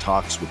one-on-one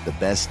talks with the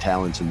best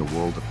talents in the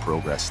world of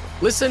pro wrestling.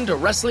 Listen to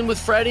Wrestling with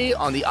Freddie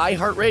on the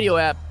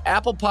iHeartRadio app,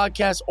 Apple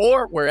Podcasts,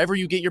 or wherever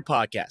you get your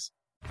podcasts.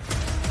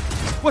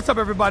 What's up,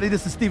 everybody?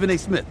 This is Stephen A.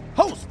 Smith,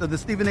 host of the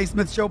Stephen A.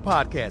 Smith Show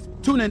podcast.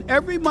 Tune in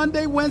every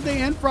Monday, Wednesday,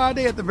 and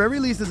Friday at the very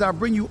least as I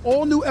bring you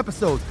all new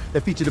episodes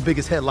that feature the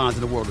biggest headlines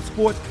in the world of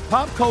sports,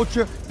 pop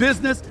culture,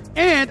 business,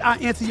 and I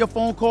answer your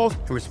phone calls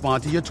and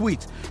respond to your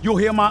tweets. You'll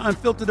hear my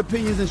unfiltered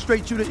opinions and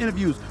straight-shooter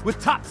interviews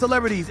with top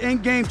celebrities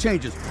and game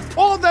changers.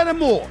 All that and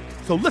more.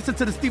 So listen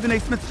to the Stephen A.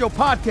 Smith Show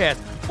podcast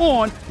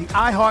on the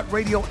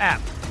iHeartRadio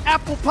app,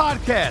 Apple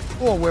Podcasts,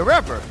 or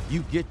wherever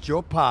you get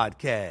your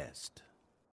podcasts.